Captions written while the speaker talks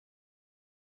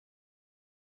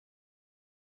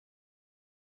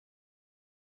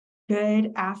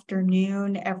Good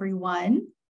afternoon, everyone.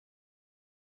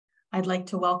 I'd like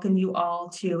to welcome you all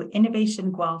to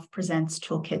Innovation Guelph Presents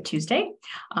Toolkit Tuesday.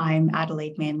 I'm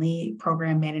Adelaide Manley,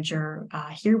 Program Manager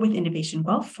here with Innovation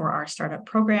Guelph for our startup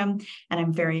program, and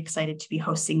I'm very excited to be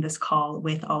hosting this call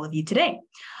with all of you today.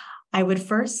 I would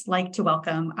first like to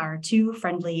welcome our two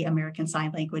friendly American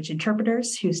Sign Language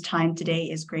interpreters whose time today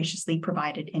is graciously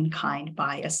provided in kind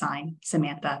by Asign,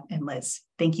 Samantha and Liz.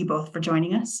 Thank you both for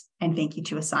joining us, and thank you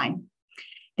to Asign.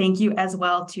 Thank you as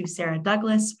well to Sarah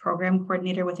Douglas, Program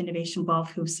Coordinator with Innovation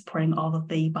Guelph, who's supporting all of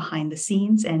the behind the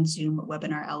scenes and Zoom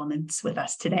webinar elements with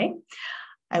us today.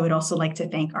 I would also like to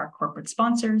thank our corporate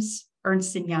sponsors,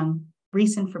 Ernst & Young,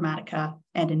 Reese Informatica,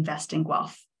 and Invest in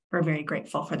Guelph. We're very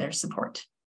grateful for their support.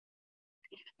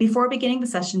 Before beginning the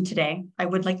session today, I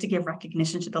would like to give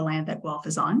recognition to the land that Guelph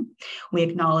is on. We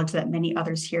acknowledge that many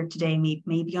others here today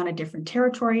may be on a different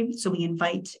territory, so we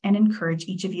invite and encourage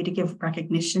each of you to give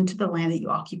recognition to the land that you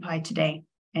occupy today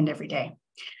and every day.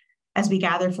 As we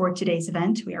gather for today's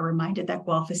event, we are reminded that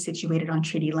Guelph is situated on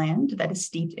treaty land that is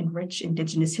steeped in rich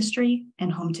Indigenous history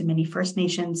and home to many First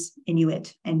Nations,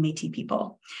 Inuit, and Métis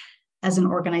people. As an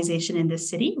organization in this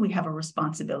city, we have a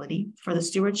responsibility for the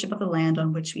stewardship of the land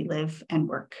on which we live and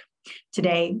work.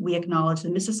 Today, we acknowledge the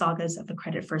Mississaugas of the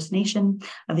Credit First Nation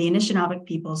of the Anishinaabe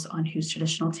peoples on whose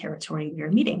traditional territory we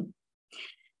are meeting.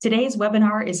 Today's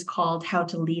webinar is called How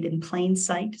to Lead in Plain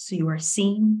Sight, so you are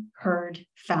seen, heard,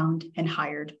 found, and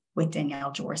hired with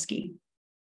Danielle Joworski.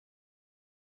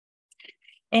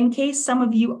 In case some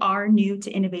of you are new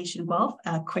to Innovation Guelph,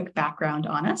 a quick background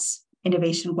on us.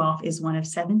 Innovation Guelph is one of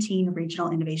 17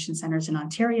 regional innovation centers in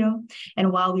Ontario.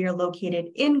 And while we are located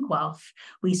in Guelph,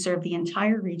 we serve the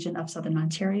entire region of Southern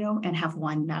Ontario and have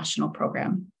one national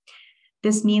program.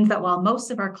 This means that while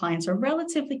most of our clients are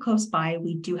relatively close by,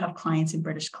 we do have clients in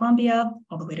British Columbia,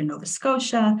 all the way to Nova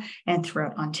Scotia, and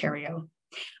throughout Ontario.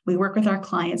 We work with our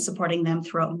clients, supporting them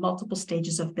throughout multiple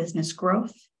stages of business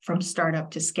growth, from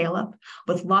startup to scale up,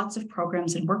 with lots of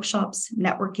programs and workshops,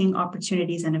 networking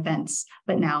opportunities, and events.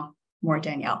 But now, more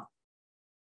Danielle.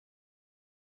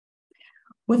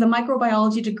 With a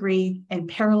microbiology degree and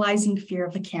paralyzing fear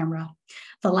of the camera,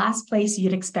 the last place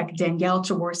you'd expect Danielle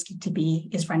Joworski to be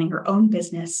is running her own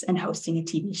business and hosting a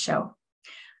TV show.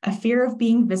 A fear of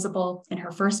being visible in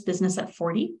her first business at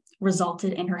 40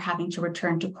 resulted in her having to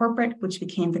return to corporate, which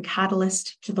became the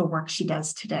catalyst to the work she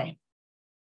does today.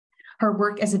 Her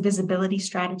work as a visibility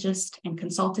strategist and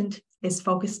consultant is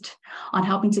focused on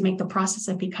helping to make the process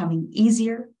of becoming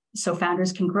easier, so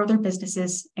founders can grow their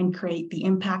businesses and create the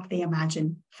impact they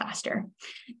imagine faster.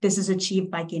 This is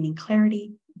achieved by gaining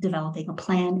clarity, developing a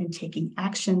plan, and taking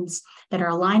actions that are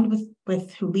aligned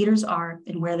with who leaders are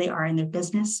and where they are in their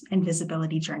business and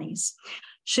visibility journeys.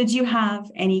 Should you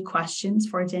have any questions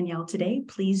for Danielle today,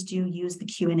 please do use the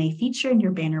Q&A feature in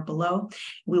your banner below.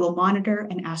 We will monitor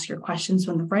and ask your questions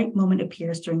when the right moment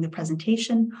appears during the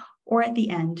presentation or at the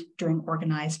end during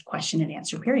organized question and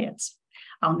answer periods.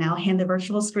 I'll now hand the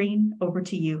virtual screen over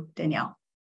to you, Danielle.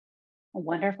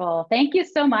 Wonderful. Thank you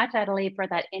so much, Adelaide, for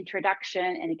that introduction.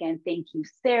 And again, thank you,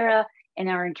 Sarah, and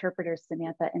our interpreters,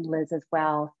 Samantha and Liz as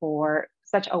well, for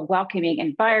such a welcoming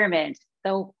environment.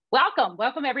 So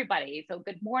welcome everybody. So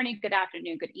good morning, good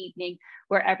afternoon, good evening,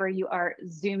 wherever you are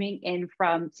Zooming in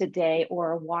from today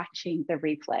or watching the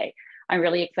replay. I'm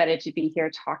really excited to be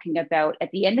here talking about, at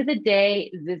the end of the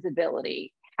day,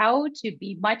 visibility, how to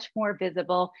be much more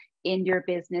visible in your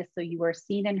business so you are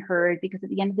seen and heard, because at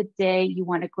the end of the day, you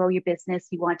want to grow your business,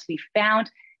 you want to be found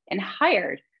and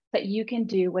hired so that you can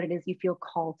do what it is you feel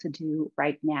called to do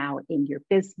right now in your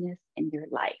business, in your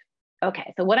life.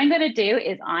 Okay, so what I'm going to do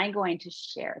is I'm going to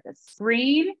share the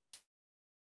screen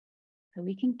so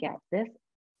we can get this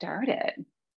started.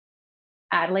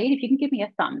 Adelaide, if you can give me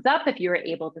a thumbs up if you were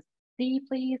able to see,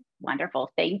 please. Wonderful,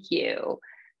 thank you.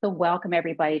 So welcome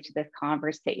everybody to this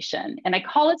conversation. And I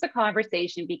call this a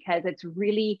conversation because it's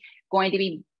really going to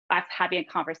be us having a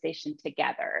conversation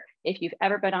together. If you've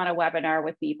ever been on a webinar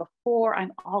with me before,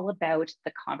 I'm all about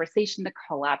the conversation, the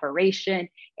collaboration,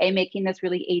 and making this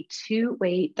really a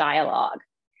two-way dialogue.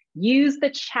 Use the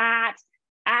chat,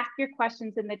 ask your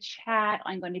questions in the chat.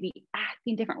 I'm going to be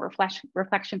asking different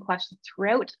reflection questions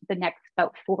throughout the next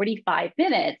about 45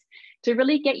 minutes to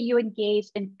really get you engaged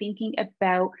in thinking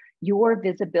about your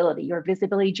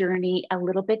visibility journey a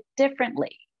little bit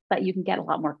differently, so that you can get a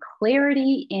lot more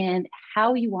clarity in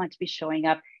how you want to be showing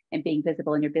up and being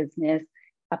visible in your business,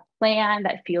 a plan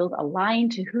that feels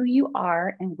aligned to who you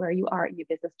are and where you are in your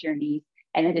business journey,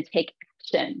 and then to take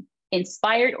action,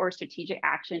 inspired or strategic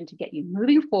action to get you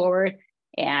moving forward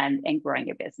and growing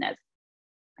your business.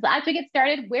 So as we get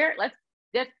started, let's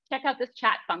just check out this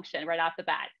chat function right off the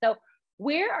bat. So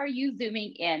where are you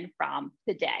zooming in from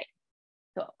today?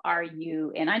 So are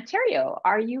you in Ontario?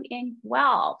 Are you in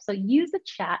Guelph? So use the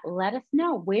chat, let us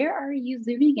know, where are you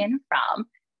zooming in from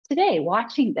today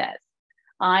watching this?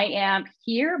 I am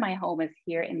here, my home is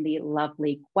here in the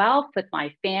lovely Guelph with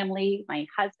my family, my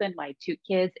husband, my 2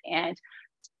 kids, and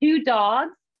 2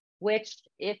 dogs, which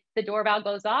if the doorbell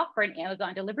goes off for an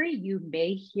Amazon delivery, you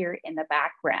may hear in the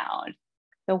background.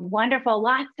 So wonderful,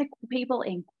 lots of people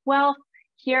in Guelph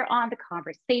here on the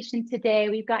conversation today.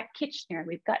 We've got Kitchener,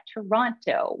 we've got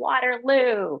Toronto,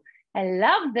 Waterloo. I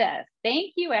love this.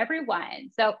 Thank you, everyone.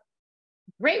 So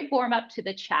great warm up to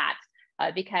the chat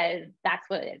because that's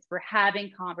what it is. We're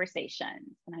having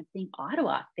conversations. And I'm seeing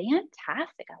Ottawa.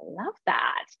 Fantastic. I love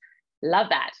that. Love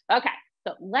that. Okay,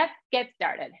 so let's get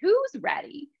started. Who's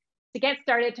ready to get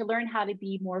started to learn how to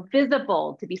be more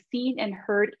visible, to be seen and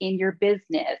heard in your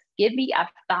business? Give me a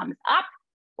thumbs up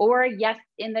or a yes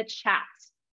in the chat,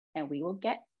 and we will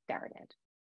get started.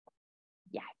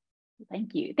 Yes,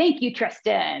 thank you. Thank you,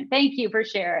 Tristan. Thank you for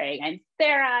sharing. And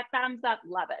Sarah, thumbs up,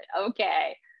 love it.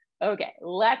 Okay,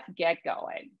 let's get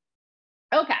going.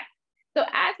 Okay, so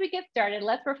as we get started,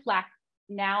 let's reflect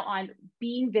now on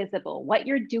being visible, what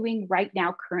you're doing right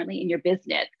now currently in your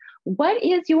business. What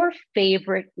is your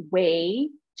favorite way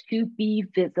to be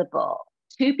visible,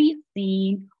 to be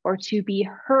seen, or to be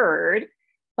heard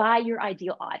by your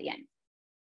ideal audience?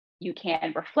 You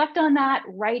can reflect on that,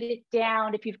 write it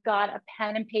down. If you've got a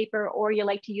pen and paper or you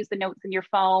like to use the notes in your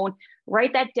phone,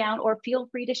 write that down or feel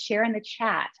free to share in the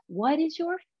chat. What is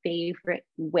your favorite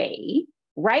way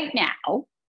right now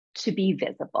to be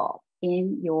visible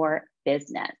in your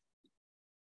business?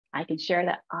 I can share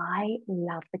that I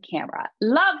love the camera.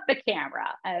 Love the camera.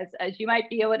 As you might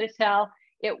be able to tell,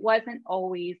 it wasn't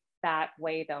always that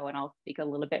way though, and I'll speak a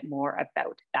little bit more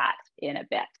about that in a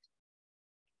bit.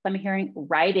 I'm hearing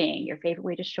writing. Your favorite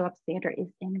way to show up, Sandra, is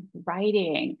in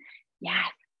writing.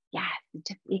 Yes.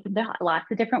 Lots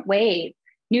of different ways.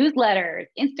 Newsletters,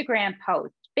 Instagram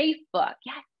posts, Facebook,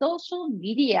 yes, social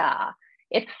media.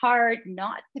 It's hard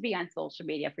not to be on social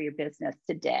media for your business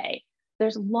today.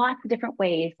 There's lots of different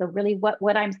ways. So really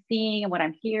what I'm seeing and what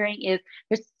I'm hearing is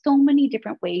there's so many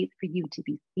different ways for you to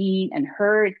be seen and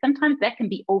heard. Sometimes that can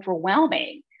be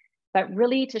overwhelming, but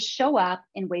really to show up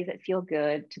in ways that feel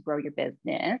good to grow your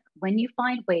business. When you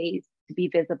find ways to be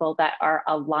visible that are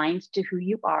aligned to who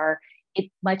you are,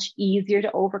 it's much easier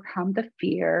to overcome the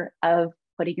fear of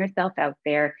putting yourself out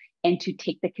there and to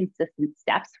take the consistent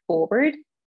steps forward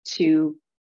to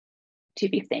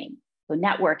be seen. So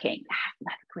networking,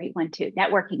 that's a great one too.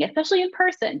 Networking, especially in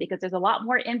person, because there's a lot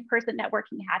more in-person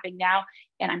networking happening now,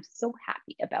 and I'm so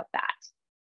happy about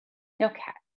that. Okay,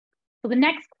 so the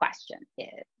next question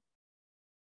is,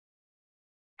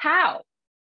 how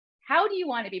do you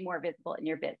want to be more visible in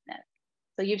your business?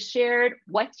 So you've shared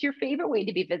what's your favorite way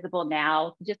to be visible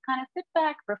now. Just kind of sit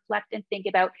back, reflect, and think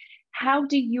about, how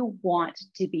do you want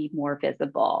to be more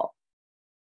visible?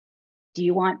 Do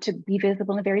you want to be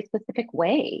visible in a very specific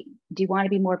way? Do you want to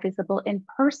be more visible in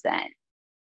person?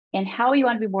 And how you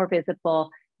want to be more visible,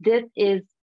 this is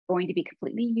going to be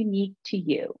completely unique to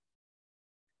you.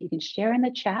 You can share in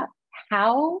the chat,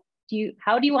 how do you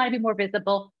want to be more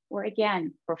visible? Or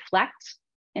again, reflect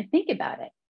and think about it.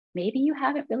 Maybe you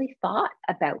haven't really thought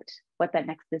about what that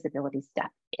next visibility step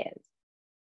is.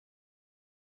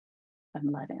 I'm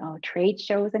loving, trade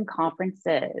shows and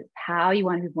conferences, how you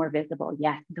want to be more visible.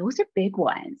 Yes, those are big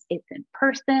ones. It's in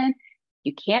person.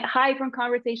 You can't hide from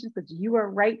conversations because you are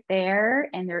right there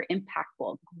and they're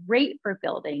impactful. Great for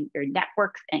building your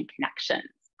networks and connections.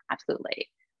 Absolutely.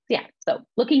 So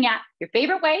looking at your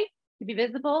favorite way to be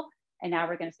visible. And now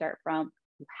we're going to start from,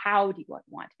 how do you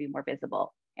want to be more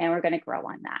visible? And we're going to grow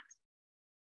on that.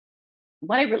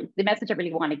 The message I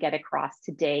really want to get across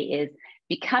today is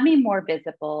becoming more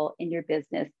visible in your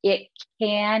business. It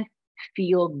can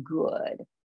feel good.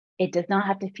 It does not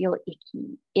have to feel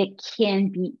icky. It can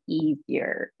be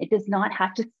easier. It does not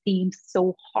have to seem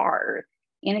so hard,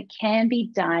 and it can be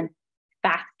done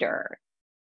faster.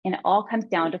 And it all comes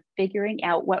down to figuring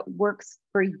out what works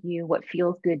for you, what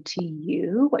feels good to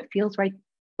you, what feels right,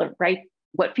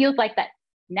 what feels like that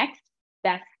next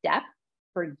best step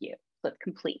for you. So it's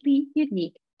completely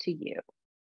unique to you.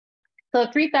 So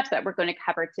 3 steps that we're going to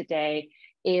cover today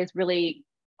is really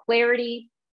clarity,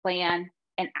 plan,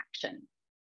 and action.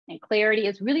 And clarity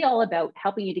is really all about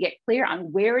helping you to get clear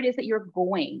on where it is that you're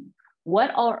going.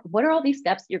 What are all these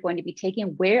steps that you're going to be taking?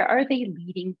 Where are they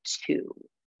leading to?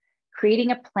 Creating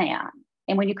a plan.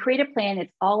 And when you create a plan,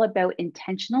 it's all about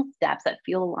intentional steps that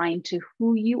feel aligned to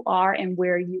who you are and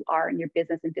where you are in your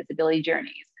business and visibility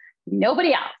journeys.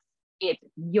 Nobody else. It's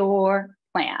your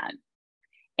plan.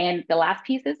 And the last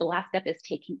step is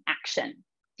taking action,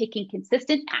 taking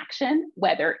consistent action,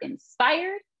 whether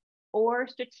inspired or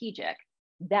strategic.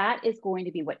 That is going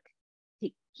to be what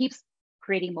keeps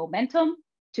creating momentum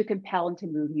to compel and to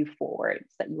move you forward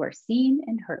so that you are seen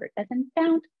and heard as in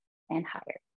found and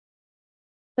hired.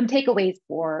 Some takeaways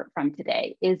from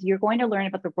today is you're going to learn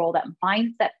about the role that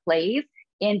mindset plays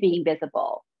in being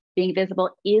visible. Being visible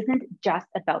isn't just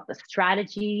about the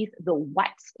strategies, the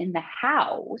what's and the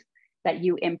hows that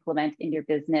you implement in your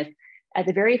business. At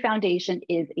the very foundation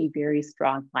is a very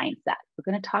strong mindset.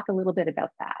 We're going to talk a little bit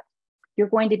about that. You're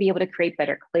going to be able to create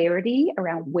better clarity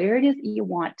around where it is you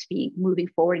want to be moving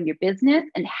forward in your business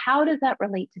and how does that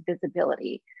relate to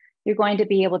visibility. You're going to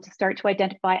be able to start to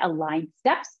identify aligned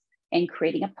steps and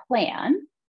creating a plan,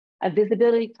 a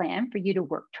visibility plan for you to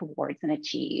work towards and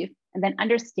achieve, and then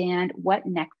understand what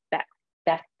next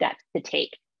best steps to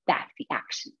take. That's the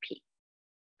action piece.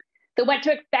 So what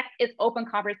to expect is open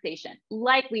conversation.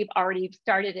 Like we've already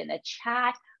started in a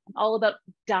chat, I'm all about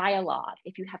dialogue.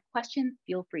 If you have questions,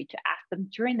 feel free to ask them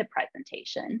during the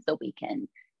presentation so we can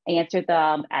answer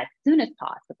them as soon as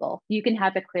possible. You can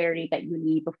have the clarity that you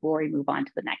need before we move on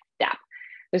to the next step.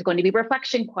 There's going to be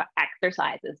reflection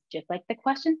exercises, just like the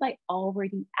questions I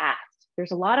already asked.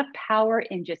 There's a lot of power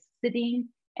in just sitting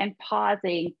and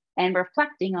pausing and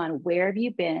reflecting on where have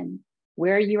you been,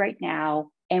 where are you right now,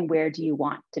 and where do you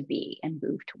want to be and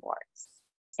move towards.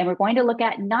 And we're going to look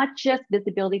at not just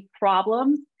visibility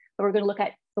problems, but we're going to look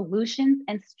at solutions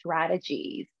and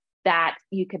strategies that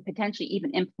you could potentially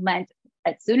even implement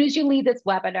as soon as you leave this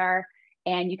webinar,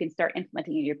 and you can start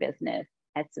implementing in your business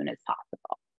as soon as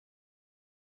possible.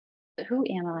 So who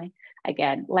am I?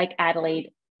 Again, like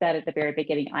Adelaide said at the very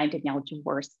beginning, I'm Danielle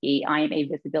Joworski. I am a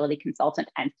visibility consultant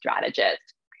and strategist.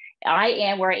 I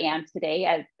am where I am today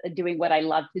as doing what I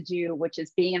love to do, which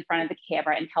is being in front of the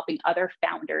camera and helping other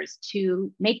founders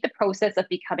to make the process of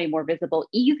becoming more visible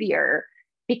easier,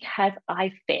 because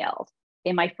I failed.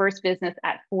 In my first business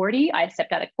at 40, I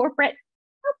stepped out of corporate,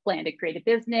 planned to create a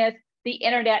business. The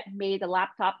internet made the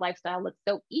laptop lifestyle look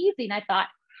so easy. And I thought,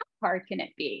 how hard can it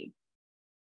be?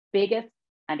 Biggest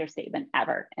understatement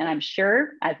ever. And I'm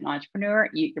sure as an entrepreneur,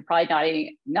 you're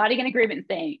probably nodding in agreement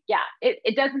saying, yeah,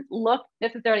 it doesn't look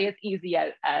necessarily as easy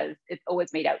as it's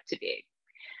always made out to be.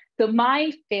 So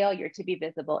my failure to be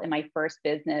visible in my first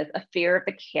business, a fear of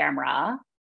the camera,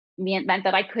 meant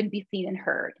that I couldn't be seen and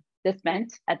heard. This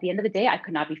meant at the end of the day, I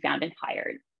could not be found and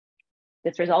hired.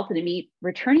 This resulted in me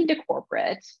returning to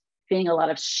corporate, feeling a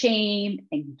lot of shame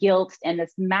and guilt and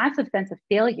this massive sense of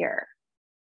failure.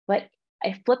 But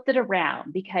I flipped it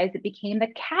around because it became the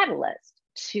catalyst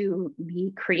to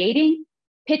me creating,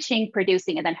 pitching,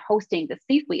 producing, and then hosting the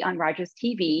C-suite on Rogers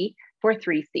TV for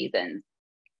 3 seasons.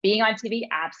 Being on TV,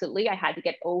 absolutely, I had to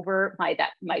get over my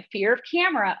fear of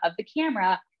the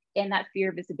camera and that fear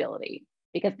of visibility.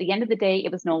 Because at the end of the day,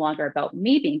 it was no longer about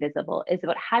me being visible. It's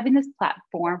about having this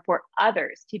platform for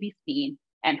others to be seen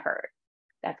and heard.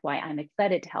 That's why I'm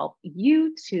excited to help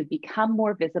you to become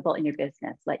more visible in your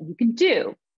business, so that you can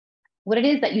do what it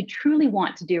is that you truly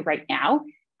want to do right now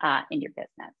in your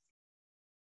business.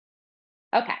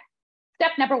 Okay,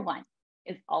 step number 1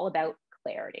 is all about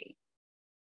clarity.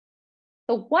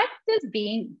 So what does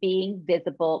being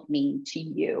visible mean to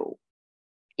you?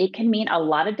 It can mean a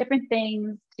lot of different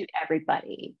things to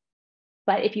everybody.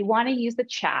 But if you want to use the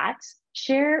chat,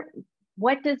 share,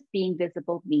 what does being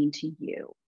visible mean to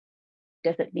you?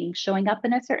 Does it mean showing up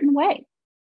in a certain way?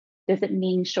 Does it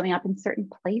mean showing up in certain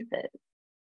places?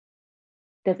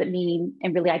 Does it mean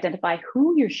and really identify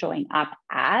who you're showing up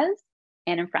as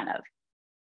and in front of?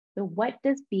 So what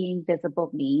does being visible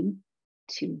mean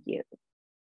to you?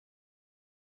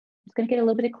 I'm just going to get a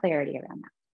little bit of clarity around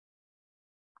that.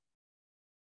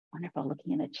 Wonderful,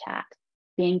 looking in the chat.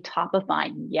 Being top of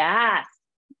mind, yes.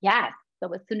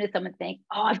 So as soon as someone thinks,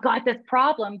 oh, I've got this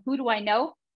problem, who do I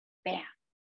know? Bam,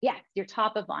 yes, you're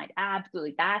top of mind,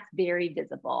 absolutely. That's very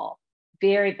visible,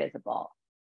 very visible.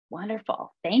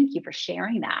 Wonderful, thank you for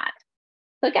sharing that.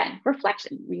 So again,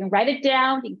 reflection, you can write it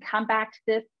down, you can come back to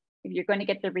this if you're going to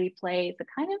get the replay. So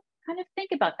kind of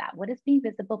think about that. What does being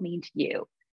visible mean to you?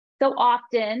 So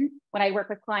often when I work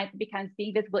with clients, it becomes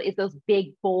being visible is those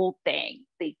big, bold things,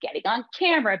 like getting on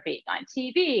camera, being on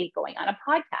TV, going on a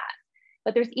podcast.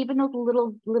 But there's even those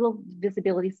little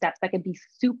visibility steps that can be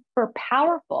super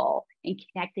powerful in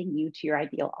connecting you to your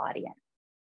ideal audience.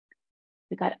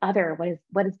 We've got other,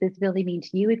 what does visibility mean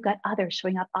to you? We've got others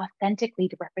showing up authentically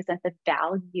to represent the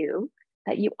value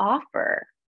that you offer.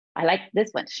 I like this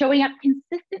one, showing up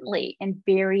consistently in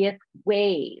various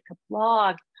ways,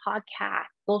 blogs, podcasts,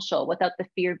 social without the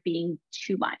fear being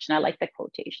too much. And I like the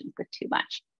quotations with too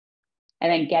much.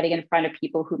 And then getting in front of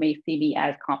people who may see me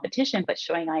as competition, but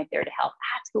showing I'm there to help.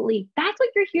 Absolutely. That's what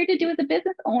you're here to do as a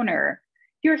business owner.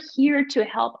 You're here to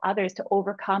help others to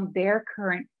overcome their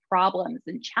current problems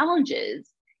and challenges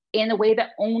in a way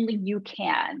that only you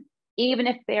can. Even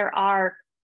if there are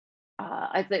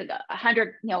 100,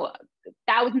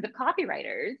 thousands of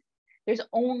copywriters, there's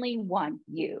only one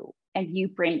you, and you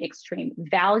bring extreme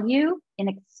value and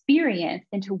experience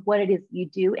into what it is you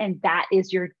do. And that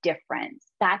is your difference.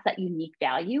 That's that unique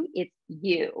value. It's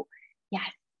you. Yes.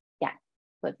 Yes.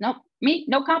 So it's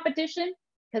no competition,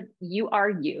 because you are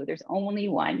you. There's only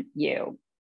one you.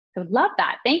 So love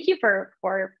that. Thank you for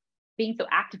being so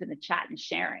active in the chat and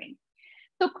sharing.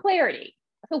 So clarity.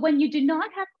 So when you do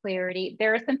not have clarity,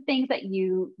 there are some things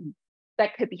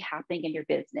that could be happening in your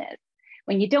business.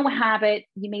 When you don't have it,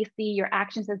 you may see your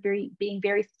actions as being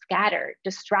very scattered,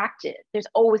 distracted. There's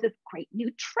always this great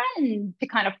new trend to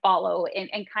kind of follow and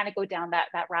kind of go down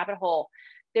that rabbit hole.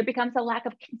 There becomes a lack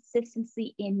of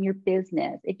consistency in your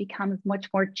business. It becomes much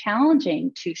more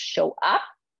challenging to show up,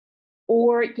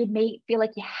 or you may feel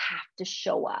like you have to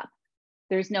show up.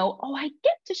 There's no, oh, I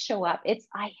get to show up. It's,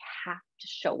 I have to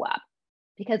show up,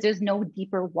 because there's no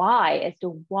deeper why as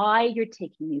to why you're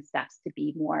taking these steps to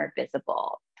be more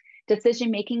visible.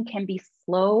 Decision-making can be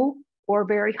slow or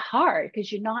very hard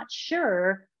because you're not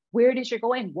sure where it is you're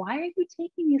going. Why are you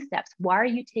taking these steps? Why are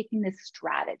you taking this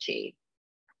strategy?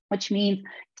 Which means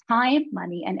time,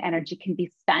 money, and energy can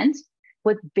be spent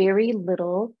with very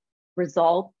little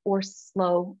result or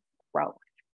slow growth.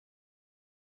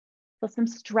 So some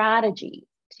strategies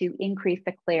to increase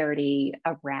the clarity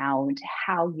around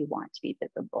how you want to be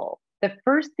visible. The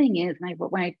first thing is, when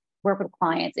I work with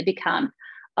clients, it becomes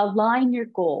align your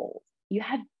goals. You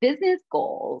have business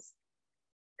goals.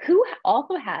 Who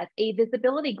also has a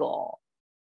visibility goal?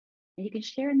 And you can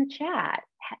share in the chat.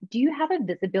 Do you have a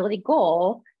visibility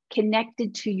goal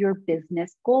connected to your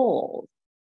business goals?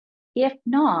 If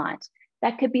not,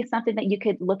 that could be something that you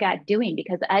could look at doing,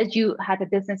 because as you have a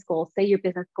business goal, say your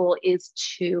business goal is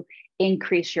to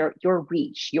increase your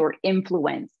reach, your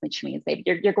influence, which means maybe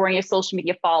you're growing your social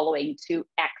media following to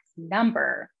X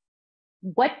number.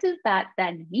 What does that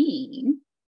then mean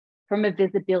from a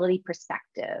visibility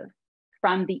perspective?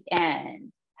 From the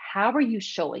end, how are you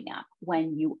showing up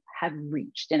when you have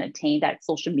reached and attained that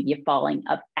social media following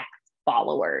of X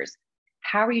followers?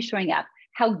 How are you showing up?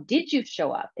 How did you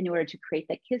show up in order to create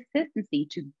that consistency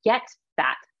to get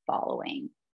that following?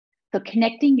 So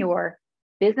connecting your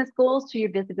business goals to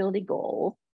your visibility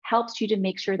goals helps you to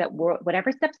make sure that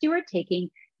whatever steps you are taking,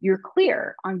 you're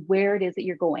clear on where it is that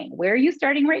you're going. Where are you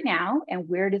starting right now, and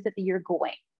where it is that you're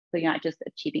going? So you're not just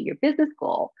achieving your business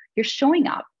goal, you're showing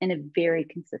up in a very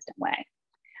consistent way.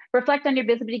 Reflect on your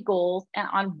visibility goals and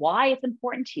on why it's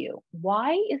important to you.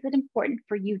 Why is it important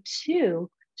for you to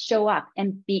show up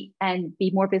and be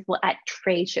more visible at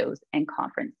trade shows and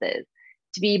conferences,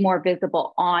 to be more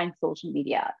visible on social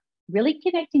media? Really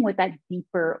connecting with that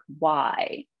deeper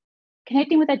why.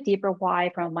 Connecting with that deeper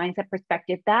why from a mindset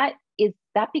perspective, that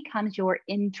becomes your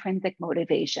intrinsic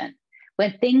motivation.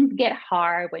 When things get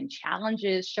hard, when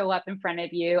challenges show up in front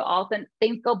of you, all of a sudden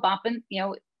things go bump in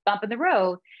the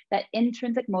road, that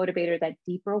intrinsic motivator, that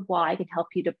deeper why can help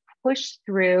you to push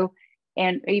through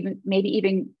and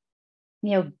maybe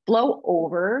blow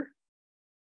over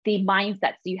the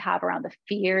mindsets you have around the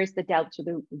fears, the doubts, or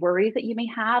the worries that you may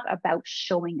have about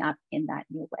showing up in that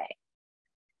new way.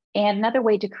 And another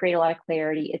way to create a lot of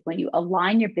clarity is when you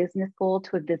align your business goal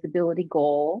to a visibility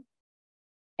goal.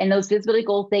 And those visibility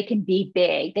goals, they can be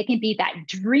big. They can be that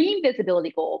dream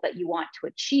visibility goal that you want to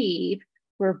achieve.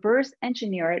 Reverse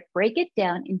engineer it, break it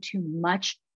down into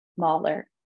much smaller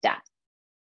steps.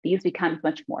 These become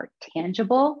much more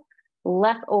tangible,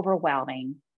 less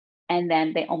overwhelming, and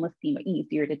then they almost seem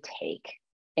easier to take.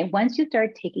 And once you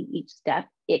start taking each step,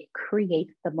 it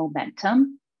creates the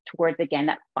momentum towards, again,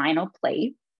 that final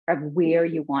place of where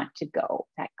you want to go,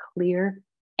 that clear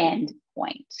end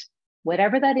point.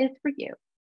 Whatever that is for you,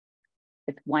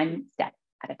 it's one step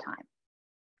at a time.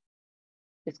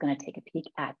 Just going to take a peek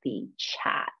at the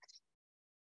chat.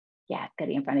 Yeah,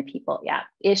 getting in front of people. Yeah,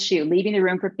 issue, leaving the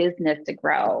room for business to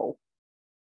grow.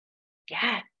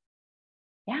 Yeah,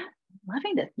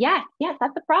 loving this. Yes,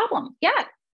 that's the problem. Yes.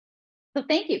 So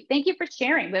thank you for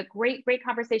sharing. We have great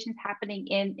conversations happening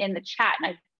in the chat,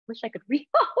 and I wish I could read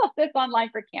all of this online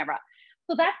for camera.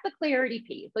 So that's the clarity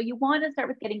piece. So you want to start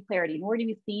with getting clarity. In order to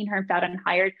be seen, heard, found, and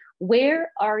hired, where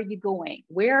are you going?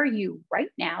 Where are you right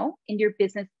now in your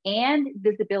business and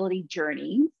visibility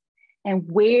journeys? And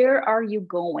where are you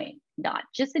going? not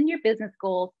just in your business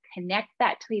goals. Connect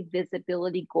that to a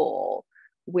visibility goal.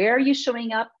 Where are you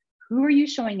showing up? Who are you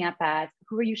showing up as?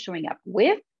 Who are you showing up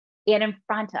with and in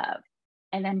front of?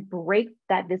 And then break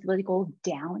that visibility goal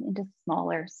down into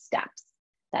smaller steps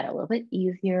that are a little bit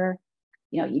easier.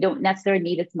 You don't necessarily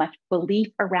need as much belief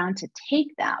around to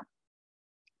take them,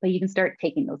 but you can start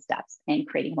taking those steps and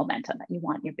creating momentum that you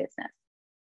want in your business.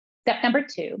 Step number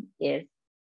 2 is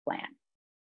plan.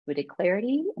 We did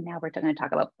clarity, and now we're going to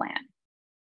talk about plan.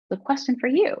 The question for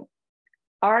you,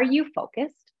 are you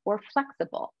focused or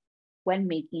flexible when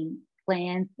making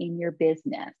plans in your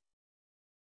business?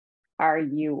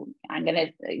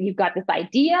 You've got this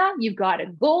idea, you've got a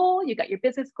goal, you've got your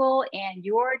business goal, and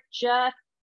you're just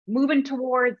moving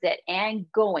towards it and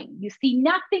going. You see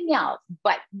nothing else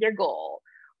but your goal.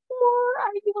 Or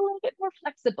are you a little bit more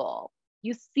flexible?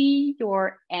 You see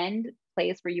your end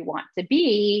place where you want to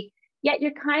be, yet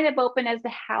you're kind of open as to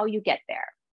how you get there.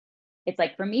 It's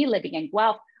like for me, living in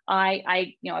Guelph,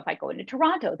 if I go into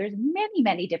Toronto, there's many,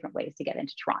 many different ways to get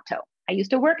into Toronto. I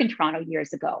used to work in Toronto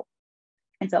years ago.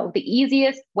 And so the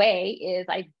easiest way is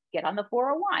I get on the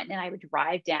 401 and I would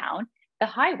drive down the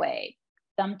highway.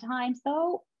 Sometimes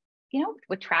though,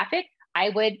 with traffic, I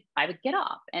would get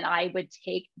off and I would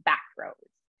take back roads.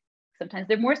 Sometimes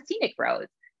they're more scenic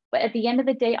roads, but at the end of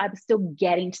the day, I was still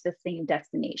getting to the same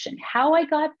destination. How I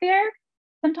got there,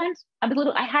 sometimes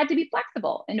I had to be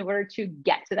flexible in order to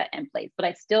get to that end place, but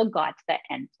I still got to that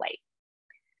end place.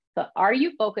 So are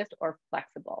you focused or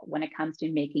flexible when it comes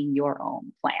to making your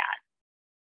own plan?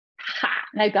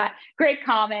 And I got great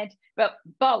comment about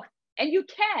both. And you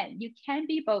can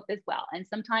be both as well. And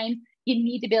sometimes you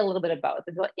need to be a little bit of both.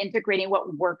 It's about integrating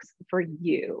what works for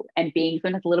you and being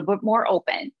sometimes a little bit more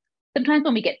open. Sometimes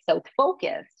when we get so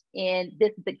focused in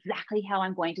this is exactly how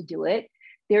I'm going to do it,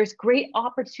 there's great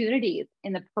opportunities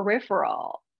in the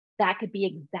peripheral that could be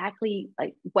exactly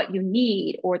like what you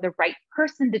need or the right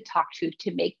person to talk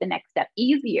to make the next step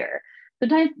easier.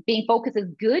 Sometimes being focused is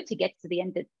good to get to the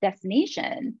end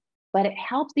destination, but it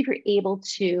helps if you're able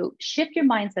to shift your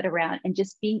mindset around and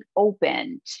just being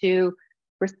open to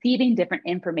receiving different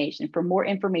information, for more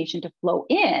information to flow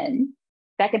in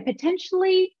that can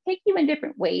potentially take you in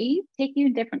different ways, take you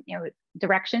in different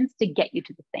directions to get you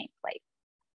to the same place.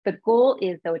 The goal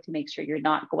is, though, to make sure you're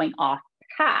not going off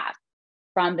path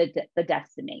from the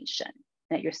destination,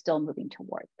 that you're still moving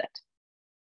towards it.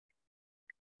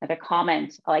 Another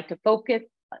comment, I like to focus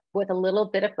with a little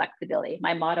bit of flexibility.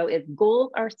 My motto is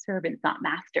goals are servants, not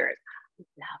masters. I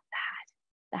love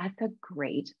that. That's a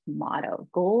great motto.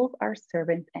 Goals are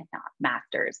servants and not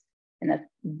masters. And that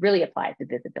really applies to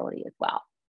visibility as well.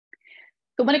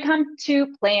 So when it comes to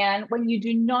plan, when you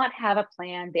do not have a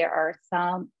plan, there are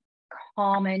some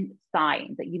common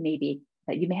signs that you may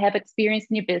have experienced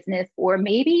in your business, or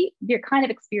maybe you're kind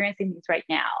of experiencing these right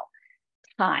now.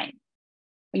 Time.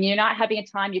 When you're not having a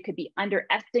time, you could be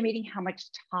underestimating how much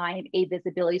time a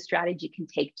visibility strategy can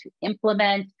take to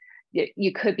implement.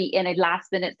 You could be in a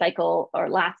last minute cycle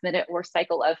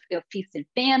of feast and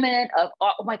famine of,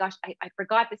 oh my gosh, I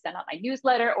forgot to send out my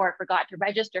newsletter, or I forgot to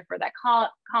register for that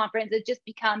conference. It just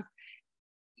becomes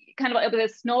kind of a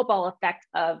snowball effect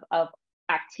of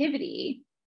activity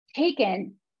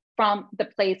taken from the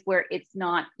place where it's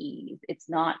not ease, it's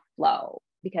not flow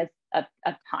because of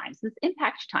time. So this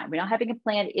impacts your time. We're not having a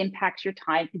plan, it impacts your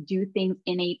time to do things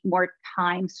in a more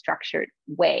time structured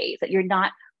way, so that you're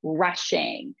not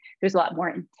rushing. There's a lot more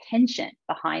intention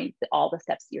behind all the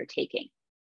steps you're taking.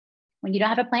 When you don't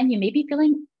have a plan, you may be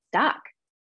feeling stuck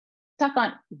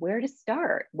on where to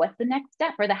start, what's the next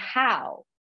step, or the how.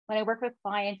 When I work with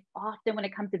clients, often when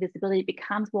it comes to visibility, it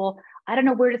becomes, well, I don't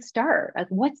know where to start. Like,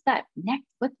 what's that next?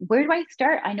 Where do I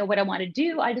start? I know what I want to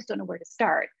do. I just don't know where to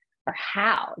start. Or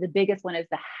how. The biggest one is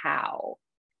the how.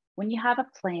 When you have a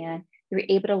plan, you're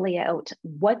able to lay out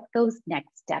what those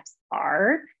next steps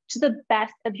are to the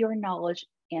best of your knowledge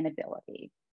and ability.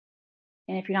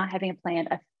 And if you're not having a plan,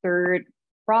 a third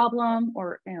problem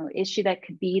or issue that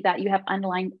could be that you have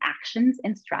underlying actions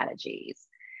and strategies.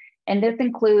 And this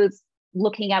includes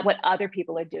looking at what other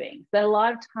people are doing. But a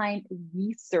lot of time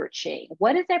researching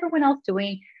what is everyone else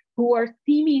doing who are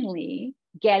seemingly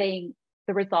getting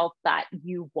the results that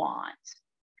you want,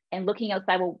 and looking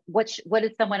outside. Well, what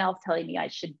is someone else telling me I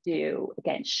should do?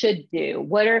 Again, should do.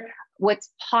 What's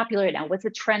popular now? What's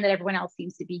a trend that everyone else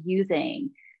seems to be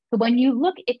using? So when you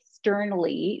look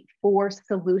externally for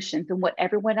solutions and what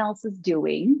everyone else is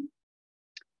doing,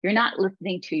 you're not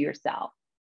listening to yourself.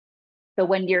 So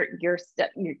when you're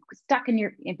stuck in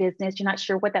your business, you're not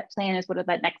sure what that plan is, what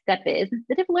that next step is.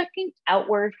 Instead of looking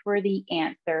outward for the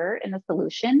answer and the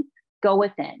solution, go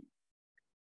within.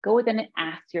 go within and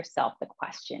ask yourself the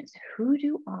questions. Who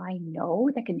do I know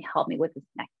that can help me with this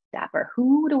next step? Or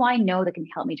who do I know that can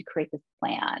help me to create this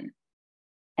plan?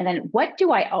 And then what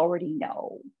do I already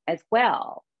know as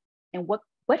well? And what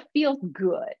feels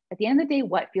good? At the end of the day,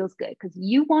 what feels good? Because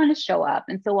you want to show up.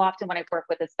 And so often when I work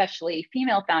with especially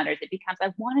female founders, it becomes,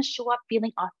 I want to show up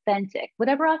feeling authentic,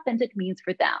 whatever authentic means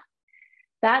for them.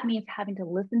 That means having to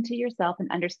listen to yourself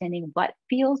and understanding what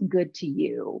feels good to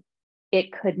you.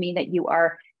 It could mean that you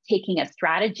are taking a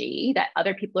strategy that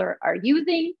other people are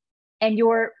using and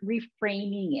you're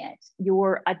reframing it,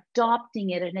 you're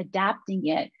adopting it and adapting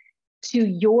it to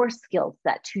your skill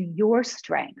set, to your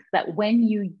strengths, that when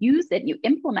you use it, you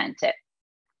implement it,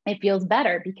 it feels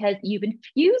better because you've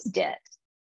infused it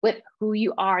with who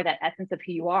you are, that essence of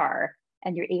who you are,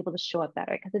 and you're able to show up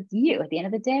better because it's you. At the end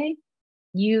of the day,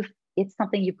 it's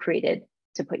something you've created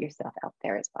to put yourself out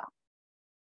there as well.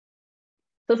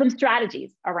 So some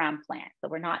strategies around plans. So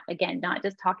we're not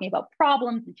just talking about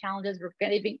problems and challenges.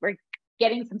 We're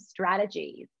getting some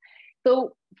strategies.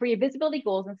 So for your visibility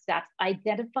goals and steps,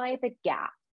 identify the gap.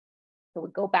 So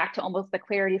we go back to almost the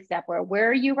clarity step where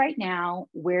are you right now?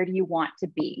 Where do you want to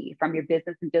be from your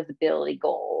business and visibility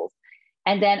goals?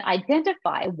 And then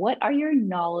identify what are your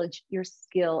knowledge, your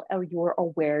skill, or your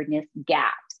awareness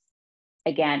gaps.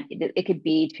 Again, it could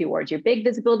be towards your big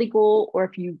visibility goal, or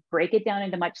if you break it down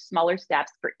into much smaller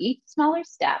steps, for each smaller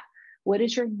step, what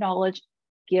is your knowledge,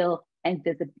 skill, and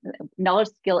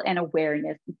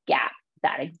awareness gap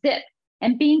that exists?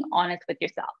 And being honest with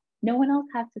yourself. No one else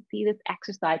has to see this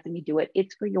exercise when you do it.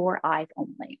 It's for your eyes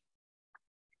only.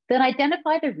 Then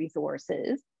identify the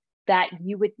resources that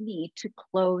you would need to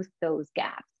close those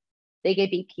gaps. They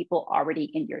could be people already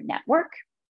in your network.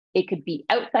 It could be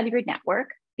outside of your network.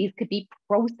 These could be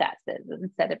processes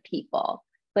instead of people.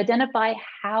 So identify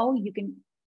how you can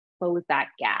close that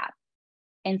gap.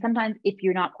 And sometimes if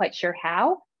you're not quite sure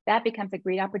how, that becomes a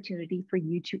great opportunity for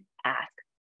you to ask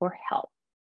for help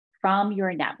from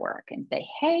your network and say,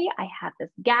 hey, I have this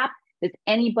gap. Does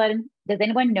anyone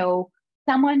know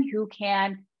someone who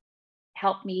can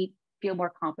help me feel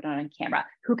more confident on camera,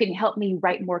 who can help me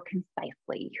write more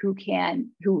concisely,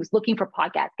 who's looking for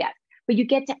podcast guests? But you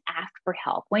get to ask for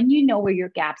help. When you know where your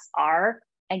gaps are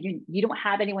and you don't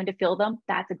have anyone to fill them,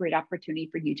 that's a great opportunity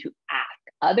for you to ask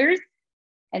others,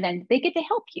 and then they get to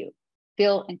help you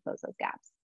fill and close those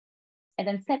gaps. And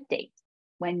then set dates.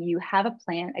 When you have a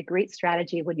plan, a great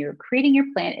strategy, when you're creating your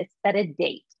plan, is set a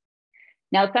date.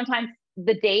 Now, sometimes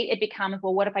the date, it becomes,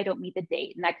 well, what if I don't meet the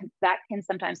date? And that can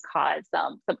sometimes cause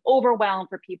some overwhelm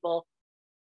for people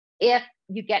if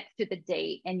you get to the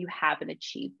date and you haven't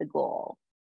achieved the goal.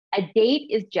 A date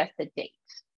is just a date.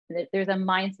 There's a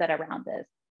mindset around this.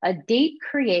 A date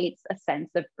creates a sense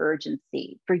of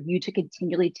urgency for you to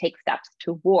continually take steps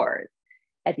towards.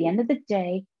 At the end of the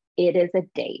day, it is a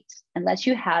date. Unless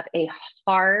you have a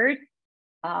hard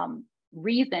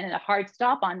reason and a hard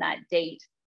stop on that date,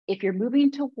 if you're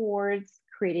moving towards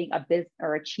creating a business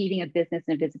or achieving a business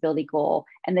and visibility goal,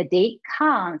 and the date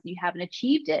comes, you haven't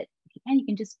achieved it, you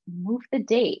can just move the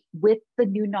date with the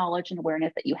new knowledge and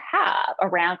awareness that you have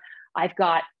around, I've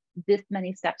got this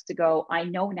many steps to go. I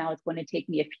know now it's going to take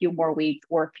me a few more weeks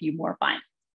or a few more months.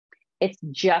 It's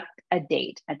just a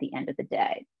date at the end of the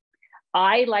day.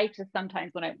 I like to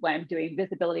sometimes when I'm doing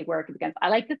visibility work, I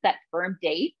like to set firm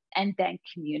dates and then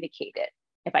communicate it.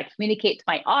 If I communicate to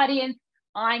my audience,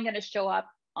 I'm going to show up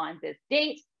on this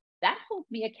date, that holds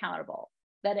me accountable.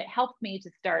 That it helps me to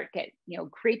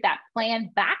create that plan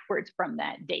backwards from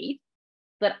that date,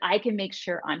 but I can make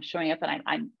sure I'm showing up and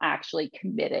I'm actually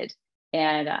committed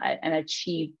and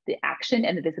achieve the action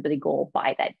and the visibility goal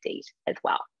by that date as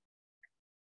well.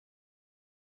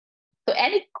 So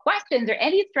any questions or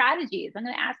any strategies, I'm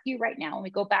going to ask you right now when we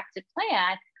go back to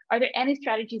plan, are there any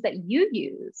strategies that you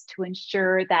use to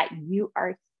ensure that you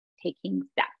are taking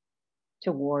steps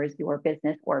towards your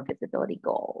business or visibility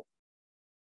goals?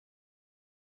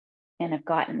 And I've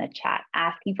got in the chat,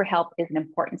 asking for help is an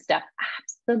important step.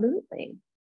 Absolutely.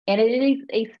 And it is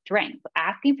a strength.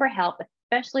 Asking for help,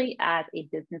 especially as a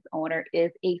business owner,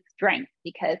 is a strength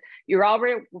because we're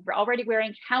already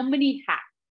wearing how many hats?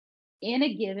 In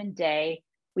a given day,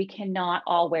 we cannot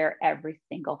all wear every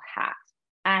single hat.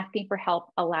 Asking for help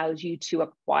allows you to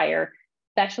acquire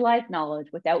specialized knowledge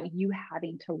without you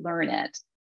having to learn it.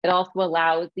 It also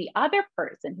allows the other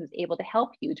person who's able to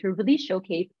help you to really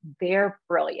showcase their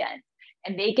brilliance.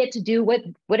 And they get to do what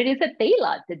it is that they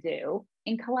love to do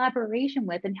in collaboration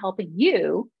with and helping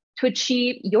you to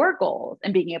achieve your goals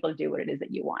and being able to do what it is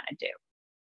that you want to do.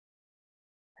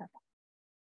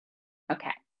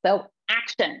 Okay, so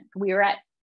action. We are at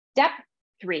step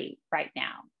 3 right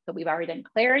now. So we've already done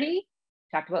clarity,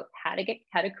 Talked about how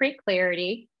to create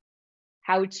clarity,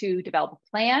 how to develop a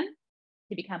plan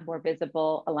to become more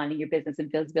visible, aligning your business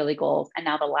and visibility goals. And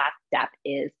now the last step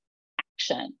is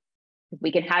action.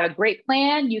 We can have a great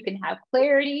plan, you can have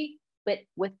clarity, but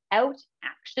without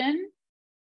action,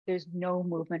 there's no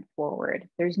movement forward.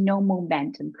 There's no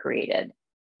momentum created,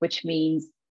 which means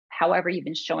however you've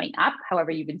been showing up,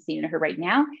 however you've been seeing her right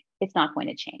now, it's not going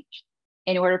to change.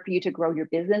 In order for you to grow your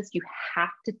business, you have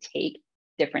to take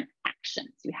different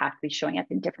actions. You have to be showing up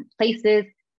in different places,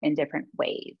 in different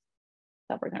ways.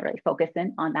 So we're going to really focus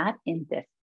in on that in this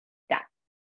step.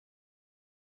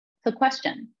 So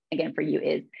question again for you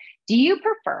is, do you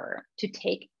prefer to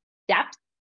take steps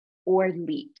or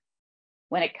leaps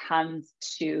when it comes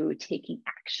to taking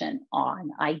action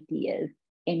on ideas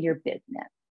in your business?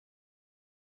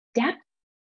 Steps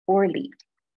or leaps?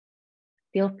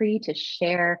 Feel free to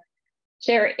share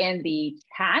in the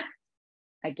chat.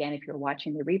 Again, if you're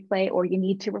watching the replay or you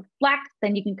need to reflect,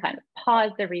 then you can kind of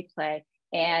pause the replay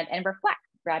and reflect.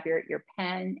 Grab your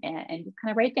pen and just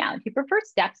kind of write down if you prefer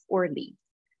steps or leaps.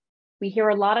 We hear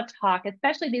a lot of talk,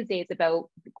 especially these days, about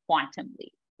the quantum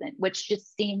leaps, which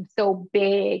just seems so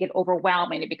big and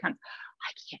overwhelming. It becomes,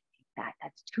 I can't take that.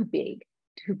 That's too big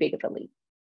of a leap.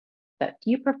 But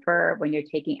do you prefer when you're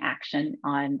taking action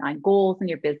on goals in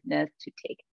your business to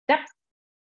take steps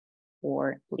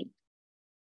or leaps?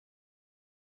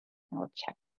 I'll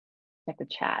check the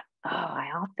chat. Oh, I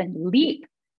often leap,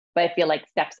 but I feel like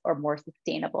steps are more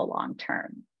sustainable long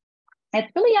term. It's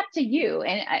really up to you.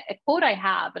 And a quote I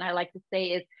have, and I like to say,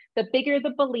 is the bigger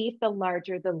the belief, the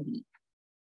larger the leap.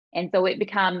 And so it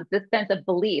becomes this sense of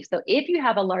belief. So if you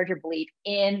have a larger belief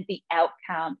in the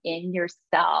outcome, in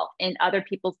yourself, in other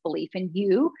people's belief in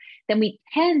you, then we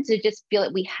tend to just feel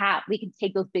that we can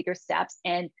take those bigger steps,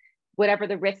 and whatever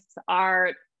the risks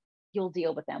are, you'll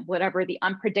deal with them. Whatever the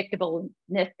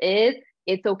unpredictableness is,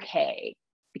 it's okay.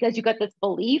 Because you got this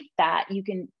belief that you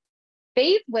can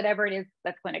face whatever it is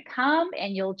that's going to come,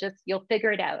 and you'll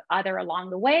figure it out either along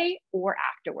the way or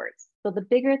afterwards. So the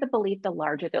bigger the belief, the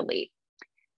larger the leap.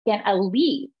 Again, a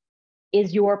leap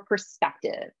is your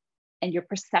perspective and your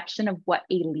perception of what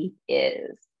a leap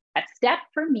is. A step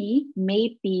for me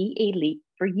may be a leap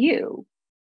for you.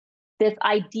 This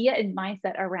idea and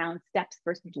mindset around steps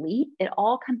versus leap, it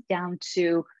all comes down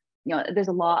to, there's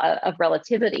a law of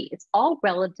relativity. It's all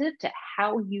relative to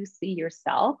how you see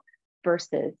yourself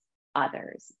versus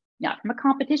others. Not from a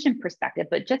competition perspective,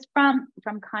 but just from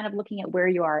kind of looking at where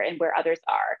you are and where others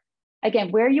are.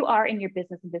 Again, where you are in your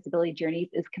business and visibility journeys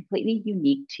is completely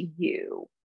unique to you.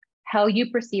 How you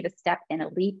perceive a step and a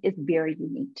leap is very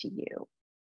unique to you.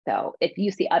 So if you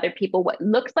see other people, what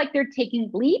looks like they're taking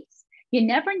leaps, you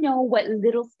never know what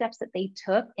little steps that they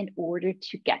took in order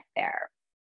to get there.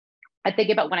 I think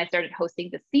about when I started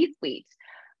hosting the C-suite.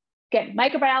 Get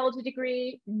microbiology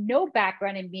degree, no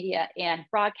background in media and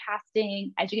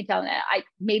broadcasting. As you can tell, I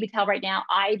maybe tell right now,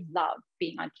 I love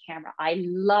being on camera. I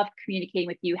love communicating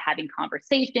with you, having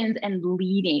conversations and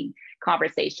leading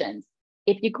conversations.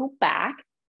 If you go back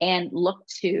and look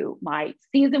to my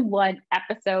season 1,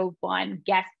 episode 1,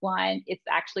 guest 1, it's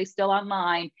actually still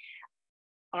online.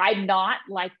 I'm not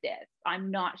like this. I'm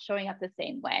not showing up the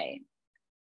same way.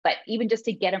 But even just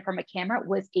to get in front of a camera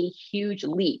was a huge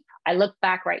leap. I look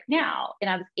back right now and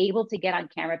I was able to get on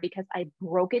camera because I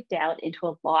broke it down into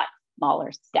a lot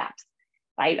smaller steps.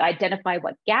 I identified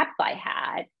what gaps I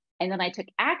had, and then I took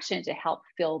action to help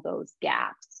fill those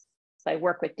gaps. So I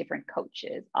work with different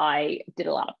coaches. I did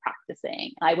a lot of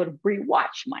practicing. I would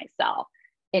rewatch myself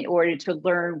in order to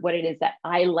learn what it is that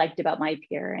I liked about my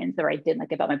appearance, or I didn't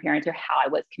like about my appearance, or how I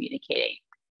was communicating.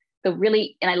 So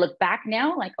really, and I look back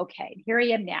now, like, okay, here I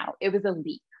am now. It was a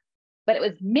leap, but it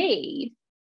was made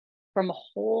from a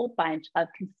whole bunch of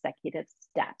consecutive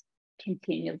steps,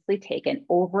 continuously taken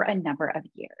over a number of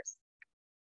years.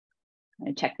 I'm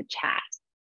going to check the chat.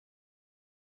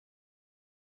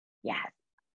 Yes.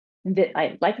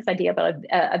 I like this idea about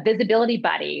a visibility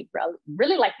buddy,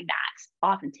 really liking that.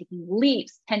 Often taking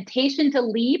leaps, temptation to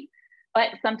leap, but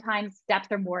sometimes steps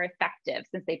are more effective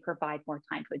since they provide more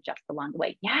time to adjust along the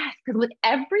way. Yes, because with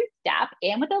every step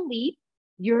and with a leap,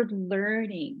 you're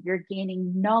learning, you're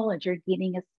gaining knowledge, you're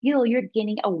gaining a skill, you're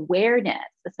gaining awareness,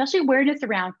 especially awareness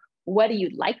around what do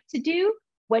you like to do?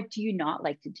 What do you not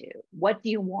like to do? What do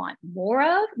you want more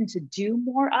of and to do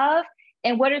more of?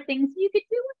 And what are things you could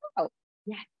do without?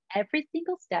 Yes, every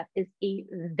single step is a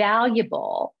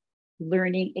valuable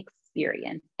learning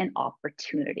experience and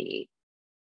opportunity.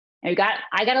 And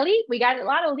I got a leap. We got a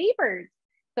lot of leapers.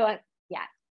 So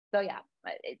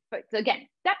So again,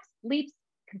 steps, leaps,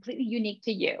 completely unique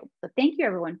to you. So thank you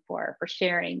everyone for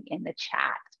sharing in the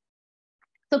chat.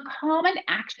 So common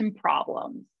action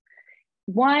problems.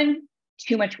 One,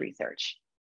 too much research.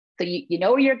 So you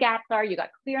know where your gaps are, you got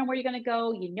clear on where you're going to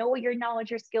go, you know what your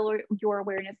knowledge, your skill, or your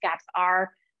awareness gaps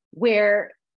are.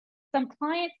 Where some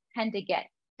clients tend to get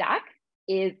stuck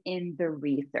is in the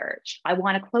research. I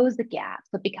want to close the gap.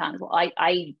 So it becomes, well,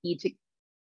 I need to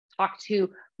talk to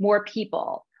more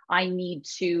people. I need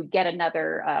to get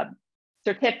another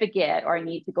certificate, or I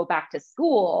need to go back to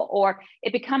school, or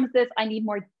it becomes this, I need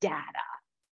more data.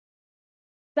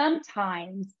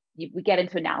 Sometimes we get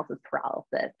into analysis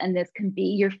paralysis, and this can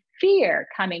be your fear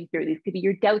coming through. These could be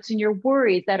your doubts and your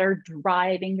worries that are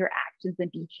driving your actions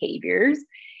and behaviors.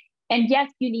 And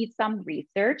yes, you need some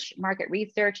research, market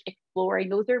research, exploring.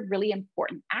 Those are really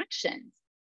important actions.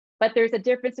 But there's a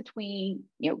difference between,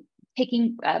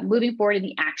 moving forward in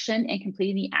the action and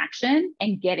completing the action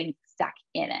and getting stuck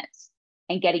in it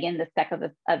and getting in the stuck of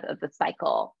the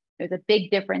cycle. There's a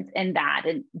big difference in that,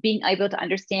 and being able to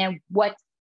understand what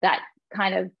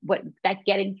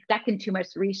getting stuck in too much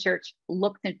research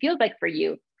looks and feels like for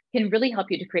you can really help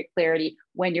you to create clarity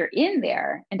when you're in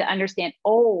there, and to understand,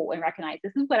 and recognize,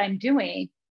 this is what I'm doing.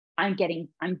 I'm getting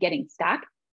stuck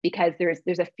because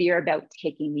there's a fear about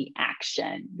taking the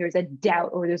action. There's a doubt,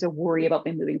 or there's a worry about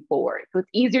me moving forward. So it's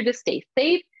easier to stay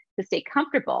safe, to stay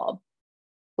comfortable,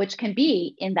 which can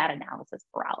be in that analysis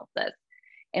paralysis,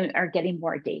 and are getting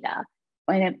more data.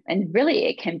 And really,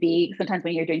 it can be sometimes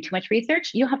when you're doing too much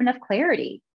research, you don't have enough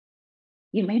clarity.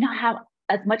 You may not have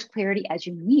as much clarity as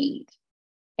you need.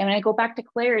 And when I go back to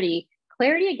clarity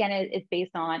again is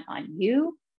based on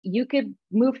you. You could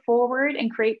move forward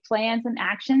and create plans and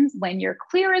actions when you're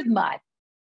clear as mud.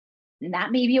 And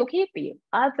that may be okay for you.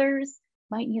 Others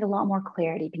might need a lot more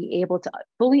clarity, be able to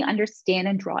fully understand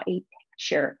and draw a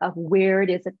picture of where it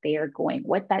is that they are going,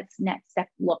 what that next step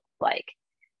looks like.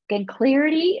 Again,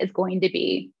 clarity is going to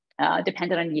be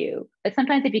dependent on you. But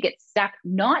sometimes if you get stuck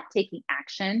not taking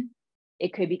action,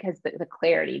 it could be because the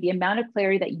clarity, the amount of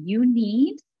clarity that you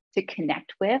need to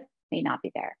connect with may not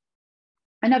be there.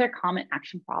 Another common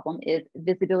action problem is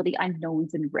visibility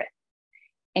unknowns and risks,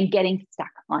 and getting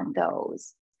stuck on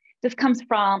those. This comes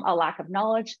from a lack of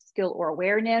knowledge, skill, or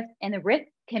awareness, and the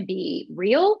risks can be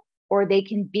real, or they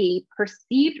can be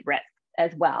perceived risks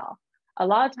as well. A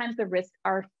lot of times the risks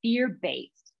are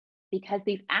fear-based, because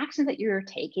these actions that you're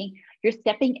taking, you're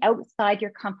stepping outside your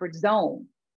comfort zone.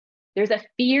 There's a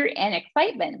fear and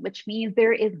excitement, which means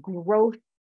there is growth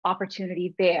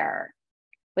opportunity there.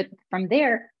 But from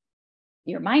there,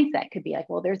 your mindset could be like,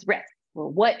 well, there's risk. Well,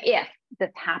 what if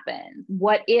this happens?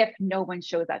 What if no one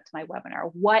shows up to my webinar?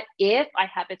 What if I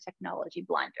have a technology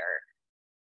blunder?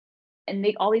 And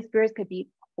all these fears could be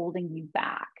holding you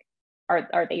back.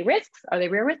 Are they risks? Are they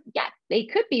real risks? Yes, they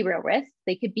could be real risks.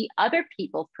 They could be other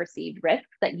people's perceived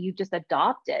risks that you've just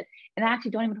adopted and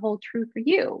actually don't even hold true for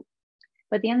you.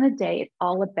 But at the end of the day, it's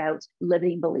all about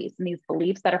limiting beliefs, and these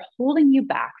beliefs that are holding you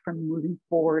back from moving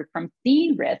forward, from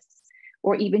seeing risks,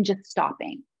 or even just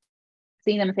stopping,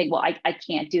 seeing them and saying, well, I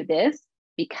can't do this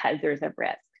because there's a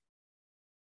risk.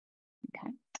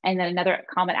 Okay. And then another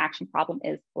common action problem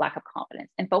is lack of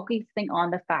confidence, and focusing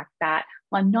on the fact that,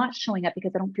 well, I'm not showing up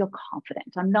because I don't feel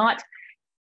confident. I'm not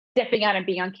stepping out and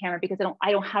being on camera because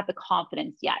I don't have the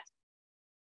confidence yet.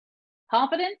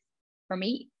 Confidence, for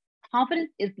me,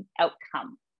 confidence is the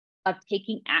outcome of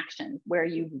taking actions where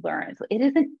you've learned. So it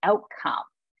is an outcome.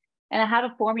 And I have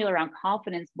a formula around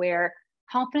confidence where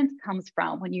confidence comes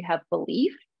from when you have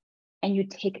belief and you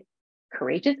take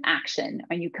courageous action,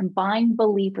 and you combine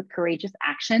belief with courageous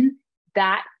action,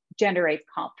 that generates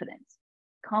confidence.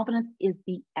 Confidence is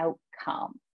the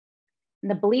outcome.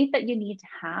 And the belief that you need to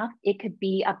have, it could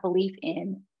be a belief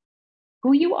in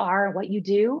who you are and what you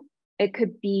do. It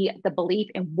could be the belief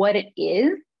in what it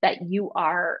is that you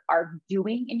are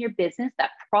doing in your business,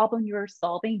 that problem you're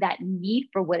solving, that need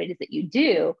for what it is that you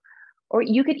do. Or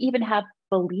you could even have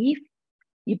belief.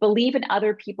 You believe in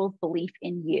other people's belief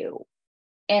in you.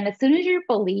 And as soon as your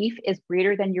belief is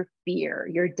greater than your fear,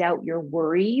 your doubt, your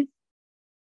worries,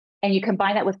 and you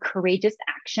combine that with courageous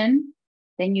action,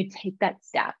 then you take that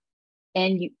step.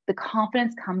 And the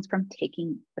confidence comes from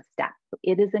taking the step. So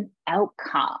it is an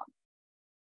outcome.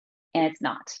 And it's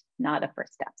not a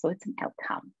first step. So it's an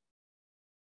outcome.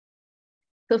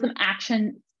 So some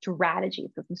action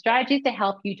strategies. So some strategies to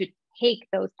help you to take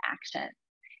those actions.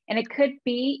 And it could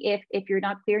be if you're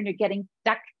not clear and you're getting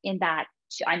stuck in that,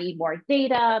 I need more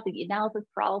data, the analysis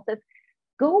paralysis,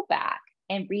 go back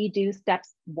and redo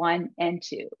steps 1 and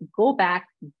 2. Go back,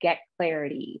 get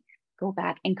clarity. Go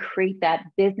back and create that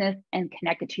business and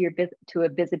connect it to a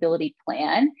visibility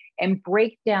plan, and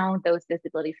break down those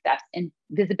visibility steps and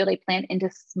visibility plan into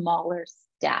smaller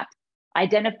steps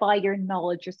Identify your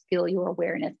knowledge, your skill, your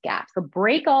awareness gaps. So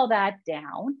break all that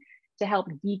down to help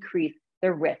decrease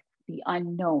the risks, the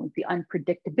unknowns, the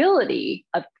unpredictability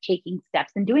of taking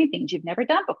steps and doing things you've never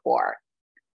done before.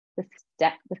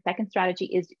 The second strategy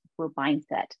is your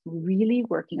mindset, really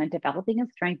working on developing and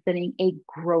strengthening a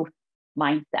growth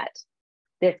mindset.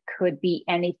 This could be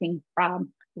anything from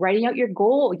writing out your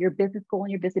goal, your business goal,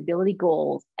 and your visibility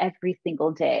goals every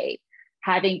single day,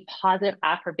 having positive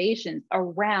affirmations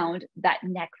around that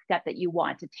next step that you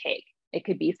want to take. It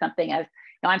could be something as,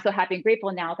 I'm so happy and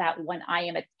grateful now that when I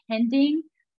am attending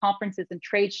conferences and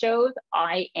trade shows,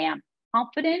 I am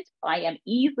confident, I am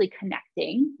easily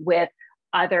connecting with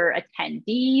other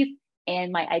attendees,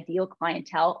 and my ideal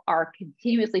clientele are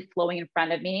continuously flowing in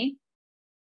front of me.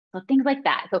 So things like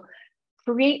that. So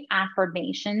create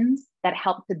affirmations that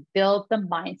help to build the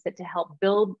mindset, to help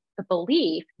build the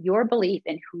belief, your belief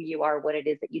in who you are, what it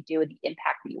is that you do, and the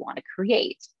impact that you want to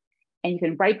create. And you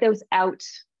can write those out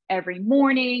every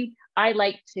morning. I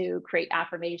like to create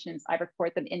affirmations. I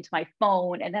record them into my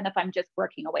phone. And then if I'm just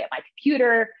working away at my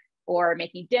computer or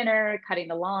making dinner, cutting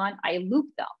the lawn, I loop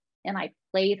them and I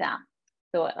play them.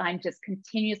 So I'm just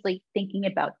continuously thinking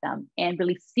about them and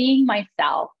really seeing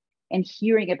myself and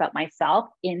hearing about myself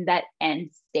in that end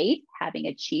state, having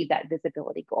achieved that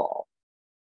visibility goal.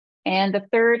 And the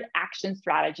third action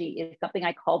strategy is something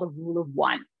I call the rule of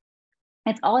one.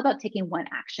 It's all about taking one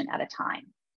action at a time.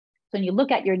 So when you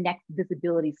look at your next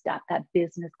visibility step, that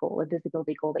business goal, a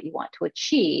visibility goal that you want to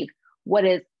achieve, what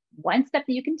is one step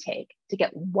that you can take to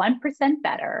get 1%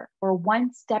 better or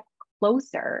one step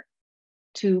closer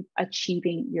to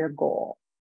achieving your goal?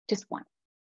 Just one,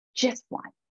 just one.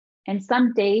 And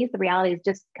some days, the reality is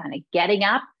just kind of getting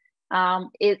up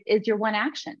is your one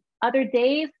action. Other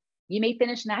days, you may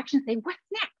finish an action and say, what's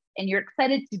next? And you're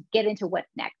excited to get into what's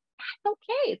next. That's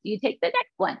okay. So you take the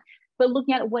next one. But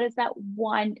looking at what is that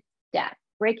one step,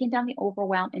 breaking down the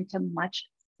overwhelm into much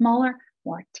smaller,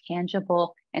 more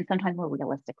tangible, and sometimes more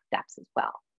realistic steps as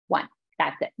well. One,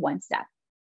 that's it, one step.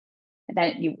 And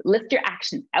then you list your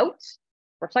actions out,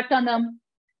 reflect on them.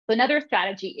 So another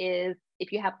strategy is,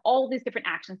 if you have all these different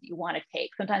actions that you want to take,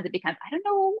 sometimes it becomes, I don't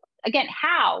know, again,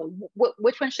 how,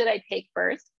 which one should I take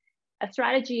first? A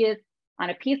strategy is, on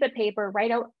a piece of paper,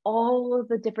 write out all of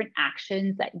the different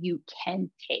actions that you can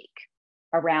take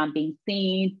around being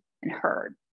seen and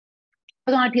heard.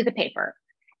 Put it on a piece of paper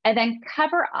and then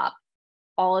cover up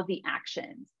all of the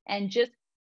actions and just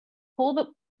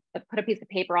put a piece of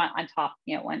paper on top,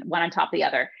 one on top of the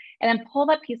other, and then pull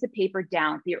that piece of paper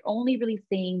down. So you're only really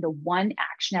seeing the one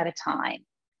action at a time.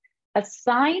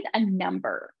 Assign a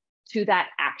number to that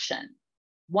action,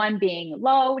 1 being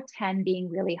low, 10 being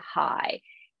really high.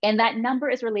 And that number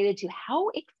is related to how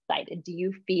excited do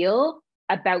you feel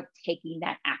about taking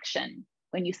that action.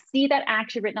 When you see that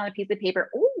action written on a piece of paper,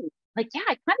 oh, like, yeah,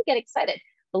 I kind of get excited,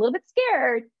 a little bit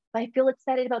scared, but I feel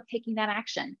excited about taking that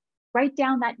action. Write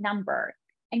down that number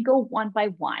and go one by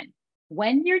one.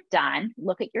 When you're done,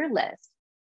 look at your list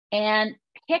and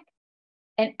pick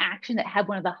an action that had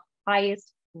one of the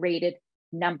highest rated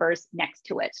numbers next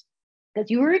to it, because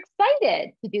you were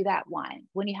excited to do that one.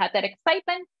 When you have that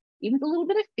excitement, even with a little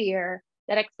bit of fear,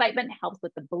 that excitement helps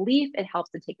with the belief. It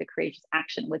helps to take the courageous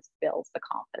action, which builds the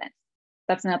confidence.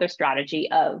 That's another strategy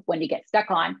of when you get stuck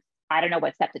on, I don't know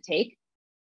what step to take.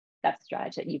 That's a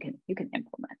strategy that you can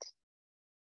implement.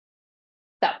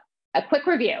 So a quick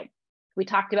review. We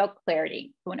talked about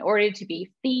clarity. So in order to be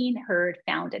seen, heard,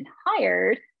 found, and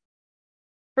hired,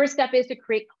 first step is to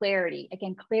create clarity.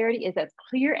 Again, clarity is as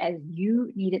clear as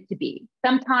you need it to be.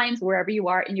 Sometimes wherever you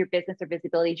are in your business or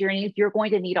visibility journeys, you're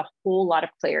going to need a whole lot of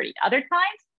clarity. Other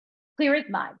times, clear as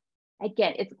mud.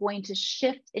 Again, it's going to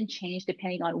shift and change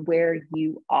depending on where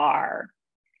you are.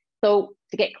 So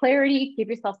to get clarity, give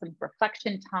yourself some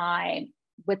reflection time.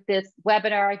 With this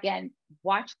webinar, again,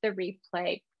 watch the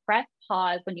replay, press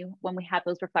pause when we have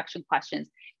those reflection questions,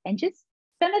 and just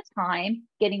spend the time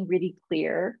getting really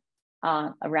clear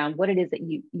around what it is that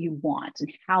you want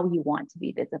and how you want to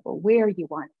be visible, where you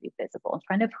want to be visible, in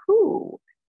front of who.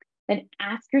 Then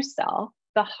ask yourself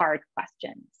the hard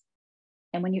questions.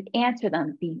 And when you answer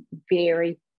them, be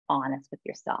very honest with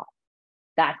yourself.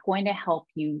 That's going to help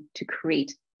you to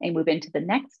create and move into the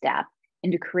next step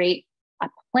and to create a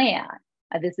plan,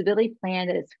 a visibility plan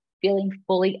that is feeling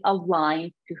fully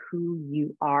aligned to who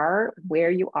you are,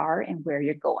 where you are, and where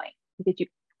you're going. Because you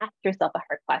ask yourself the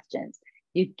hard questions.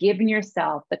 You've given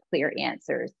yourself the clear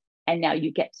answers, and now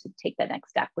you get to take the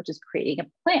next step, which is creating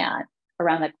a plan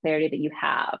around that clarity that you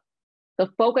have. So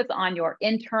focus on your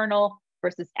internal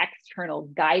versus external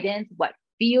guidance, what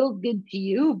feels good to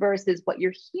you versus what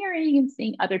you're hearing and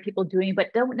seeing other people doing,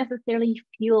 but don't necessarily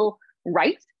feel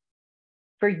right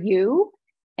for you,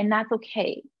 and that's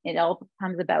okay. It all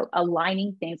becomes about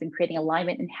aligning things and creating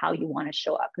alignment in how you want to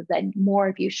show up, because then more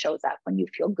of you shows up when you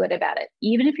feel good about it,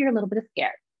 even if you're a little bit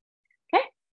scared. Okay.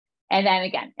 And then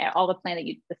again, all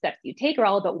the steps you take are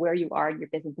all about where you are in your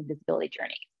business and visibility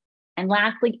journey. And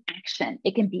lastly, action.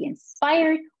 It can be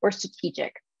inspired or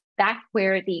strategic. That's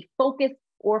where the focus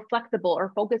or flexible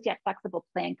or focused yet flexible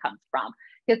plan comes from.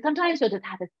 Because sometimes you'll just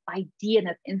have this idea and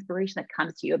this inspiration that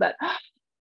comes to you about, oh,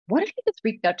 what if you just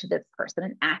reached out to this person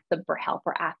and asked them for help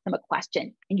or asked them a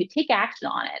question and you take action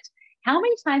on it? How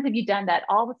many times have you done that?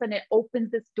 All of a sudden it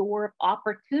opens this door of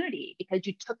opportunity because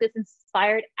you took this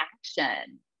inspired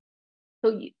action.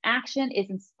 So action is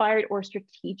inspired or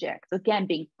strategic. So again,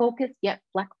 being focused yet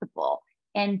flexible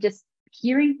and just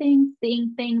hearing things,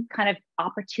 seeing things, kind of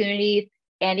opportunities.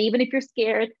 And even if you're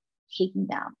scared, taking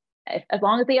them. As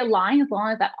long as they align, as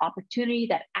long as that opportunity,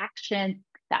 that action,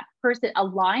 that person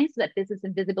aligns to that business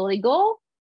and visibility goal,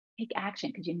 take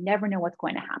action, because you never know what's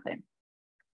going to happen.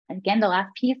 And again, the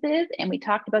last piece is, and we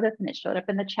talked about this and it showed up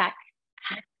in the chat,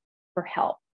 ask for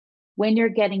help. When you're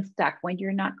getting stuck, when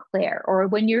you're not clear, or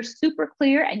when you're super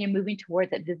clear and you're moving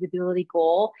towards that visibility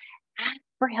goal, ask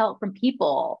for help from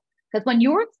people. Because when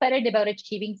you're excited about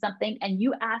achieving something and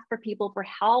you ask for people for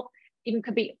help, even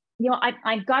could be,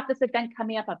 I've got this event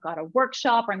coming up, I've got a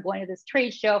workshop, or I'm going to this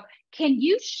trade show. Can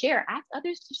you share? Ask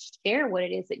others to share what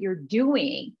it is that you're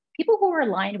doing. People who are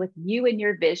aligned with you and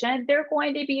your vision, they're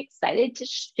going to be excited to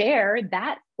share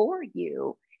that for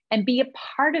you and be a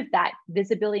part of that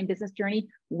visibility and business journey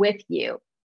with you.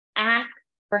 Ask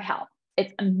for help.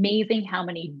 It's amazing how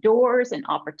many doors and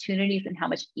opportunities and how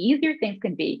much easier things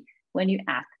can be when you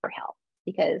ask for help.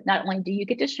 Because not only do you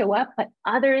get to show up, but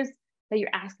others that you're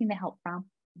asking the help from,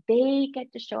 they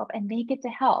get to show up and they get to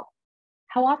help.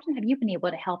 How often have you been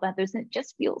able to help others and it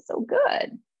just feels so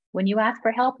good? When you ask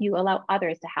for help, you allow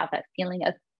others to have that feeling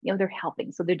of, they're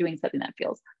helping. So they're doing something that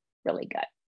feels really good.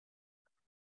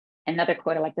 Another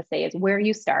quote I like to say is, where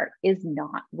you start is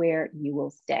not where you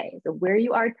will stay. So where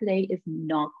you are today is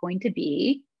not going to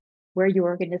be where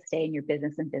you're going to stay in your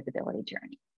business and visibility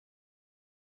journey.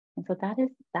 And so that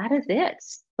is it.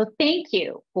 So thank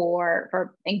you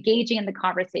for engaging in the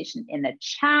conversation in the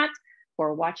chat,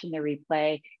 for watching the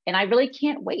replay. And I really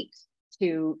can't wait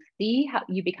to see how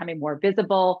you becoming more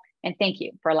visible. And thank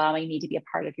you for allowing me to be a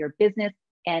part of your business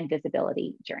and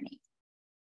visibility journey.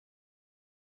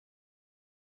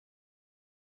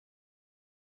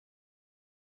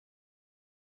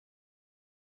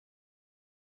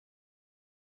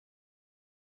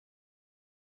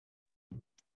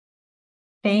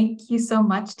 Thank you so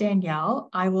much, Danielle.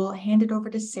 I will hand it over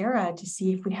to Sarah to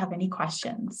see if we have any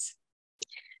questions.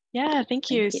 Yeah, thank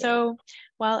you. So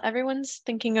while everyone's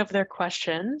thinking of their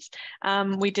questions,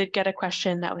 we did get a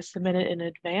question that was submitted in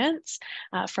advance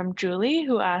from Julie,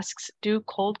 who asks, do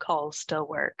cold calls still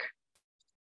work?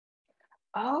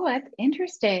 Oh, that's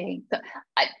interesting. So,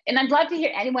 and I'd love to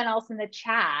hear anyone else in the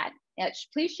chat.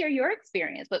 Please share your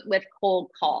experience with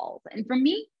cold calls. And for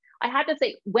me, I have to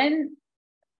say,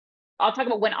 I'll talk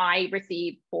about when I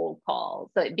receive cold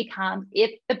calls. So it becomes,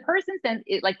 if the person sends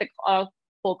it, like the cold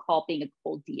call being a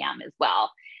cold DM as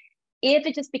well. If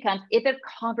it just becomes, if it's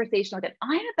conversational, that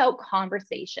I'm about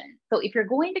conversation. So if you're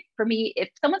going to, for me, if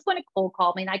someone's going to cold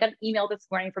call me, and I got an email this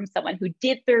morning from someone who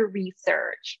did their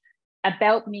research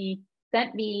about me,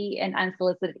 sent me an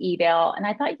unsolicited email, and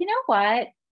I thought, you know what?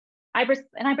 I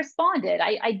responded.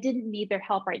 I didn't need their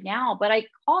help right now, but I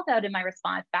called out in my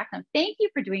response back to them, thank you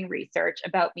for doing research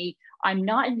about me. I'm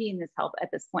not needing this help at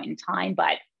this point in time,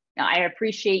 but I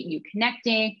appreciate you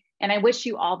connecting and I wish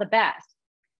you all the best.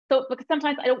 So, because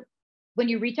sometimes when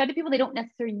you reach out to people, they don't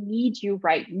necessarily need you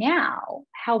right now.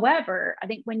 However, I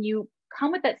think when you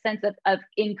come with that sense of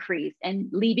increase and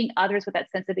leaving others with that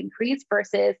sense of increase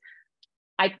versus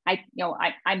I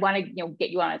want to get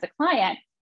you on as a client,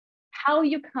 how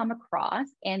you come across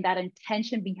and that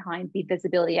intention behind the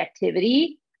visibility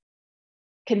activity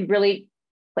can really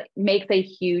makes a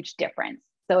huge difference.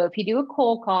 So if you do a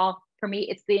cold call, for me,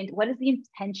 it's what is the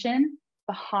intention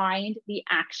behind the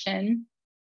action,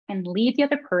 and leave the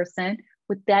other person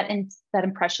with that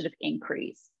impression of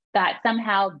increase, that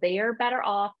somehow they are better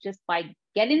off just by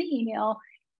getting the email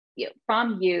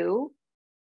from you.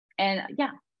 And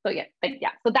so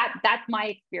that's my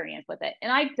experience with it.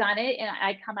 And I've done it, and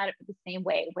I come at it the same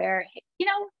way where,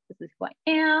 this is who I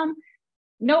am,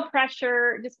 no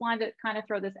pressure, just wanted to kind of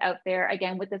throw this out there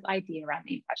again with this idea around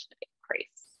the impression of increase.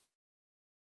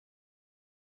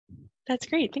 That's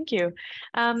great. Thank you.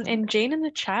 And Jane in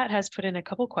the chat has put in a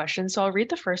couple questions, so I'll read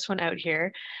the first one out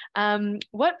here.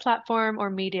 What platform or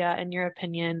media, in your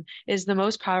opinion, is the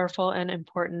most powerful and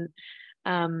important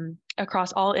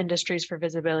across all industries for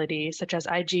visibility, such as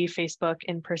IG, Facebook,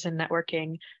 in-person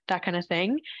networking, that kind of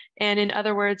thing? And in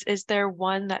other words, is there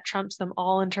one that trumps them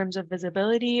all in terms of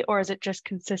visibility, or is it just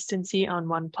consistency on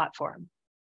one platform?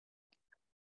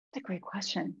 That's a great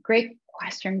question. Great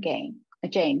question, Jane.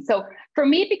 So for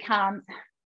me, it becomes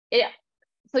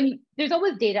there's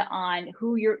always data on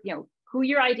who your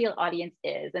ideal audience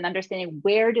is and understanding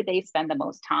where do they spend the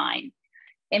most time.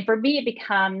 And for me, it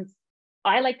becomes,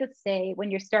 I like to say,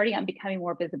 when you're starting on becoming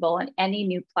more visible on any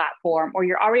new platform, or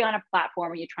you're already on a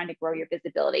platform and you're trying to grow your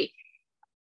visibility,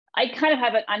 I kind of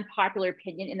have an unpopular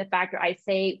opinion in the fact that I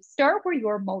say, start where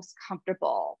you're most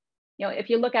comfortable.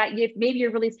 If you look at, maybe you're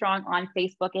really strong on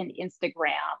Facebook and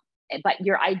Instagram, but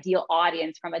your ideal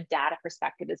audience from a data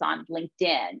perspective is on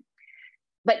LinkedIn,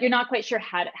 but you're not quite sure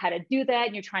how to do that.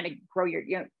 And you're trying to grow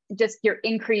your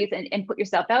increase and put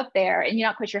yourself out there, and you're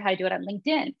not quite sure how to do it on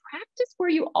LinkedIn. Practice where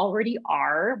you already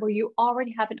are, where you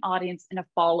already have an audience and a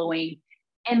following,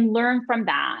 and learn from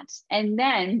that. And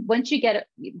then once you get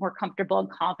more comfortable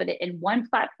and confident in one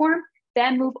platform,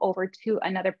 then move over to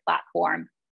another platform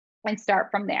and start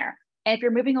from there. And if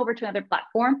you're moving over to another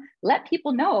platform, let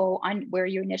people know on where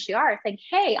you initially are, saying,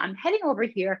 hey, I'm heading over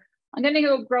here. I'm going to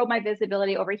go grow my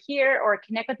visibility over here, or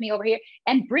connect with me over here,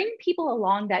 and bring people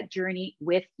along that journey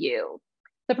with you.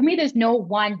 So for me, there's no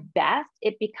one best.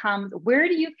 It becomes, where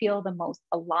do you feel the most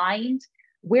aligned?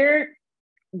 Where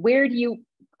are you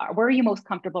most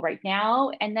comfortable right now?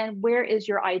 And then where is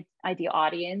your ideal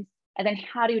audience? And then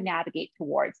how do you navigate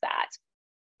towards that?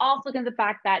 Also, given the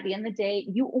fact that at the end of the day,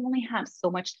 you only have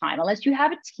so much time, unless you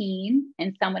have a team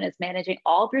and someone is managing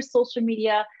all of your social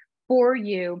media for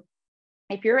you.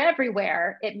 If you're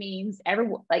everywhere, it means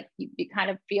everyone, like you kind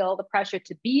of feel the pressure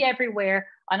to be everywhere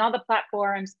on all the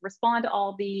platforms, respond to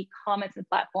all the comments and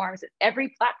platforms.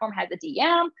 Every platform has a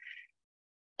DM.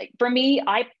 Like for me,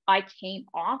 I came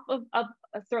off of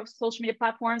social media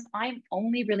platforms. I'm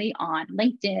only really on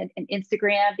LinkedIn and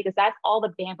Instagram because that's all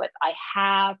the bandwidth I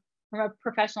have. From a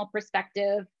professional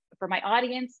perspective, for my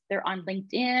audience, they're on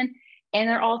LinkedIn and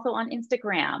they're also on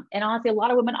Instagram. And honestly, a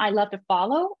lot of women I love to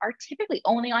follow are typically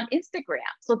only on Instagram.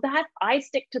 So I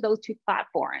stick to those two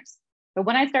platforms. But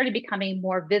when I started becoming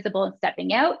more visible and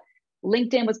stepping out,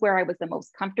 LinkedIn was where I was the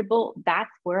most comfortable. That's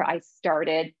where I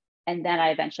started. And then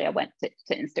I went to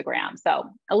Instagram. So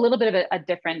a little bit of a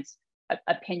different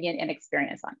opinion and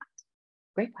experience on that.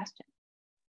 Great question.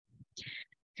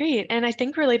 Great. And I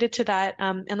think related to that,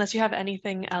 unless you have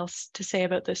anything else to say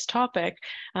about this topic,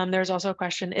 there's also a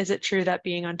question, is it true that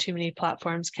being on too many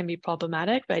platforms can be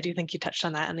problematic? But I do think you touched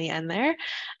on that in the end there.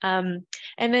 And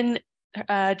then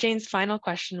Jane's final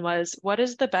question was, what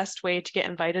is the best way to get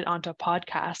invited onto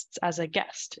podcasts as a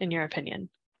guest, in your opinion?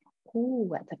 Oh,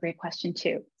 that's a great question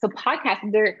too. So podcasts,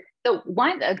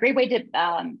 a great way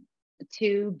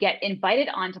to get invited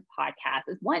onto podcasts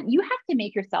is, one, you have to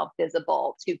make yourself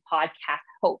visible to podcast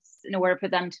hosts in order for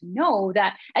them to know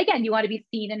that, again, you want to be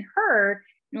seen and heard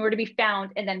in order to be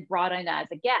found and then brought in as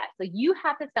a guest. So you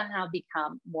have to somehow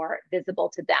become more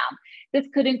visible to them. This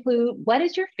could include, what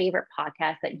is your favorite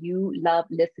podcast that you love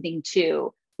listening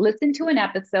to? Listen to an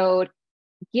episode,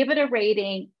 give it a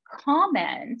rating,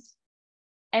 comment,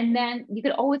 and then you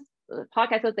could always,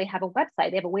 podcast hosts, they have a website,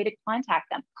 they have a way to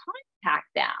contact them. Contact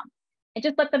them. And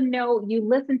just let them know you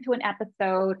listened to an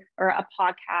episode or a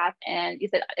podcast and you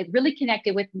said, it really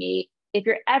connected with me. If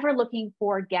you're ever looking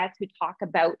for guests who talk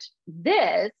about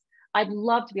this, I'd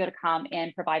love to be able to come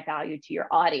and provide value to your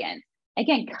audience.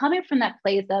 Again, coming from that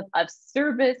place of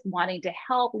service, wanting to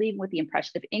help, leading with the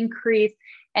impression of increase,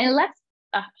 and let's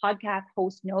a podcast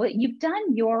host know that you've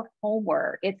done your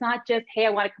homework. It's not just, hey, I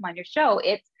want to come on your show.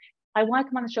 It's, I want to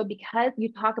come on the show because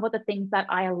you talk about the things that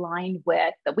I align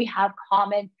with, that we have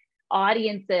common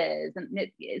audiences, and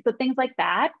so things like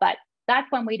that. But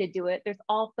that's one way to do it. There's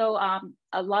also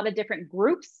a lot of different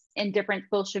groups in different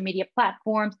social media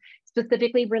platforms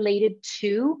specifically related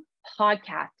to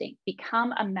podcasting.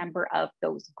 Become a member of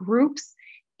those groups,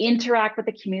 interact with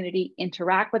the community,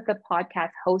 interact with the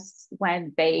podcast hosts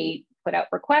when they put out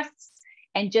requests,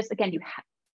 and just, again, you have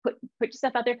put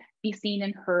yourself out there, be seen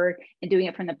and heard, and doing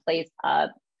it from the place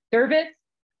of service,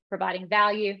 providing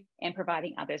value, and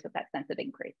providing others with that sense of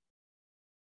increase.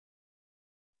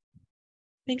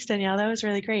 Thanks, Danielle. That was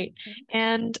really great.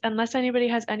 And unless anybody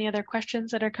has any other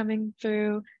questions that are coming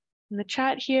through in the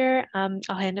chat here, I'll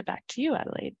hand it back to you,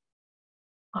 Adelaide.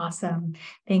 Awesome.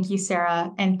 Thank you, Sarah.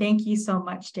 And thank you so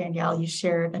much, Danielle. You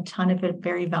shared a ton of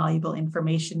very valuable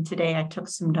information today. I took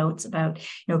some notes about,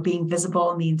 being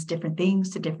visible means different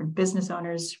things to different business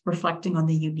owners, reflecting on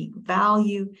the unique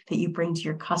value that you bring to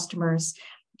your customers,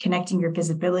 connecting your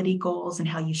visibility goals and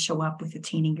how you show up with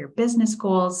attaining your business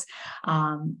goals,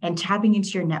 and tapping into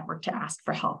your network to ask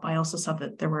for help. I also saw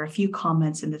that there were a few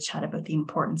comments in the chat about the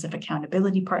importance of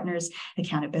accountability partners,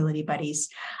 accountability buddies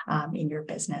in your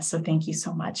business. So thank you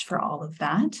so much for all of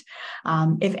that.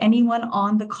 If anyone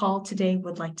on the call today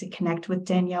would like to connect with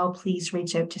Danielle, please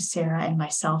reach out to Sarah and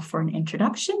myself for an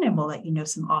introduction, and we'll let you know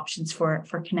some options for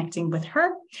connecting with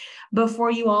her.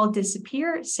 Before you all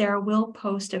disappear, Sarah will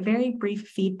post a very brief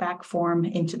feedback form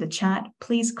into the chat.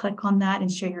 Please click on that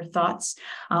and share your thoughts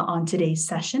on today's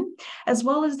session, as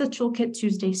well as the Toolkit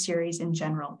Tuesday series in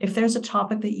general. If there's a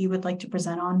topic that you would like to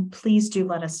present on, please do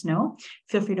let us know.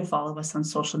 Feel free to follow us on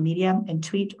social media and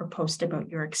tweet or post about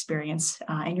your experience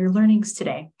and your learnings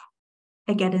today.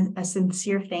 Again, a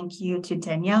sincere thank you to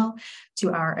Danielle,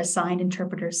 to our assigned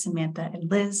interpreters, Samantha and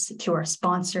Liz, to our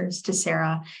sponsors, to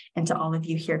Sarah, and to all of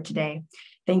you here today.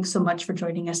 Thanks so much for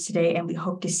joining us today, and we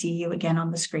hope to see you again on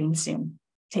the screen soon.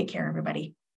 Take care,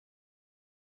 everybody.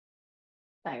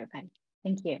 Bye, everybody.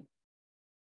 Thank you.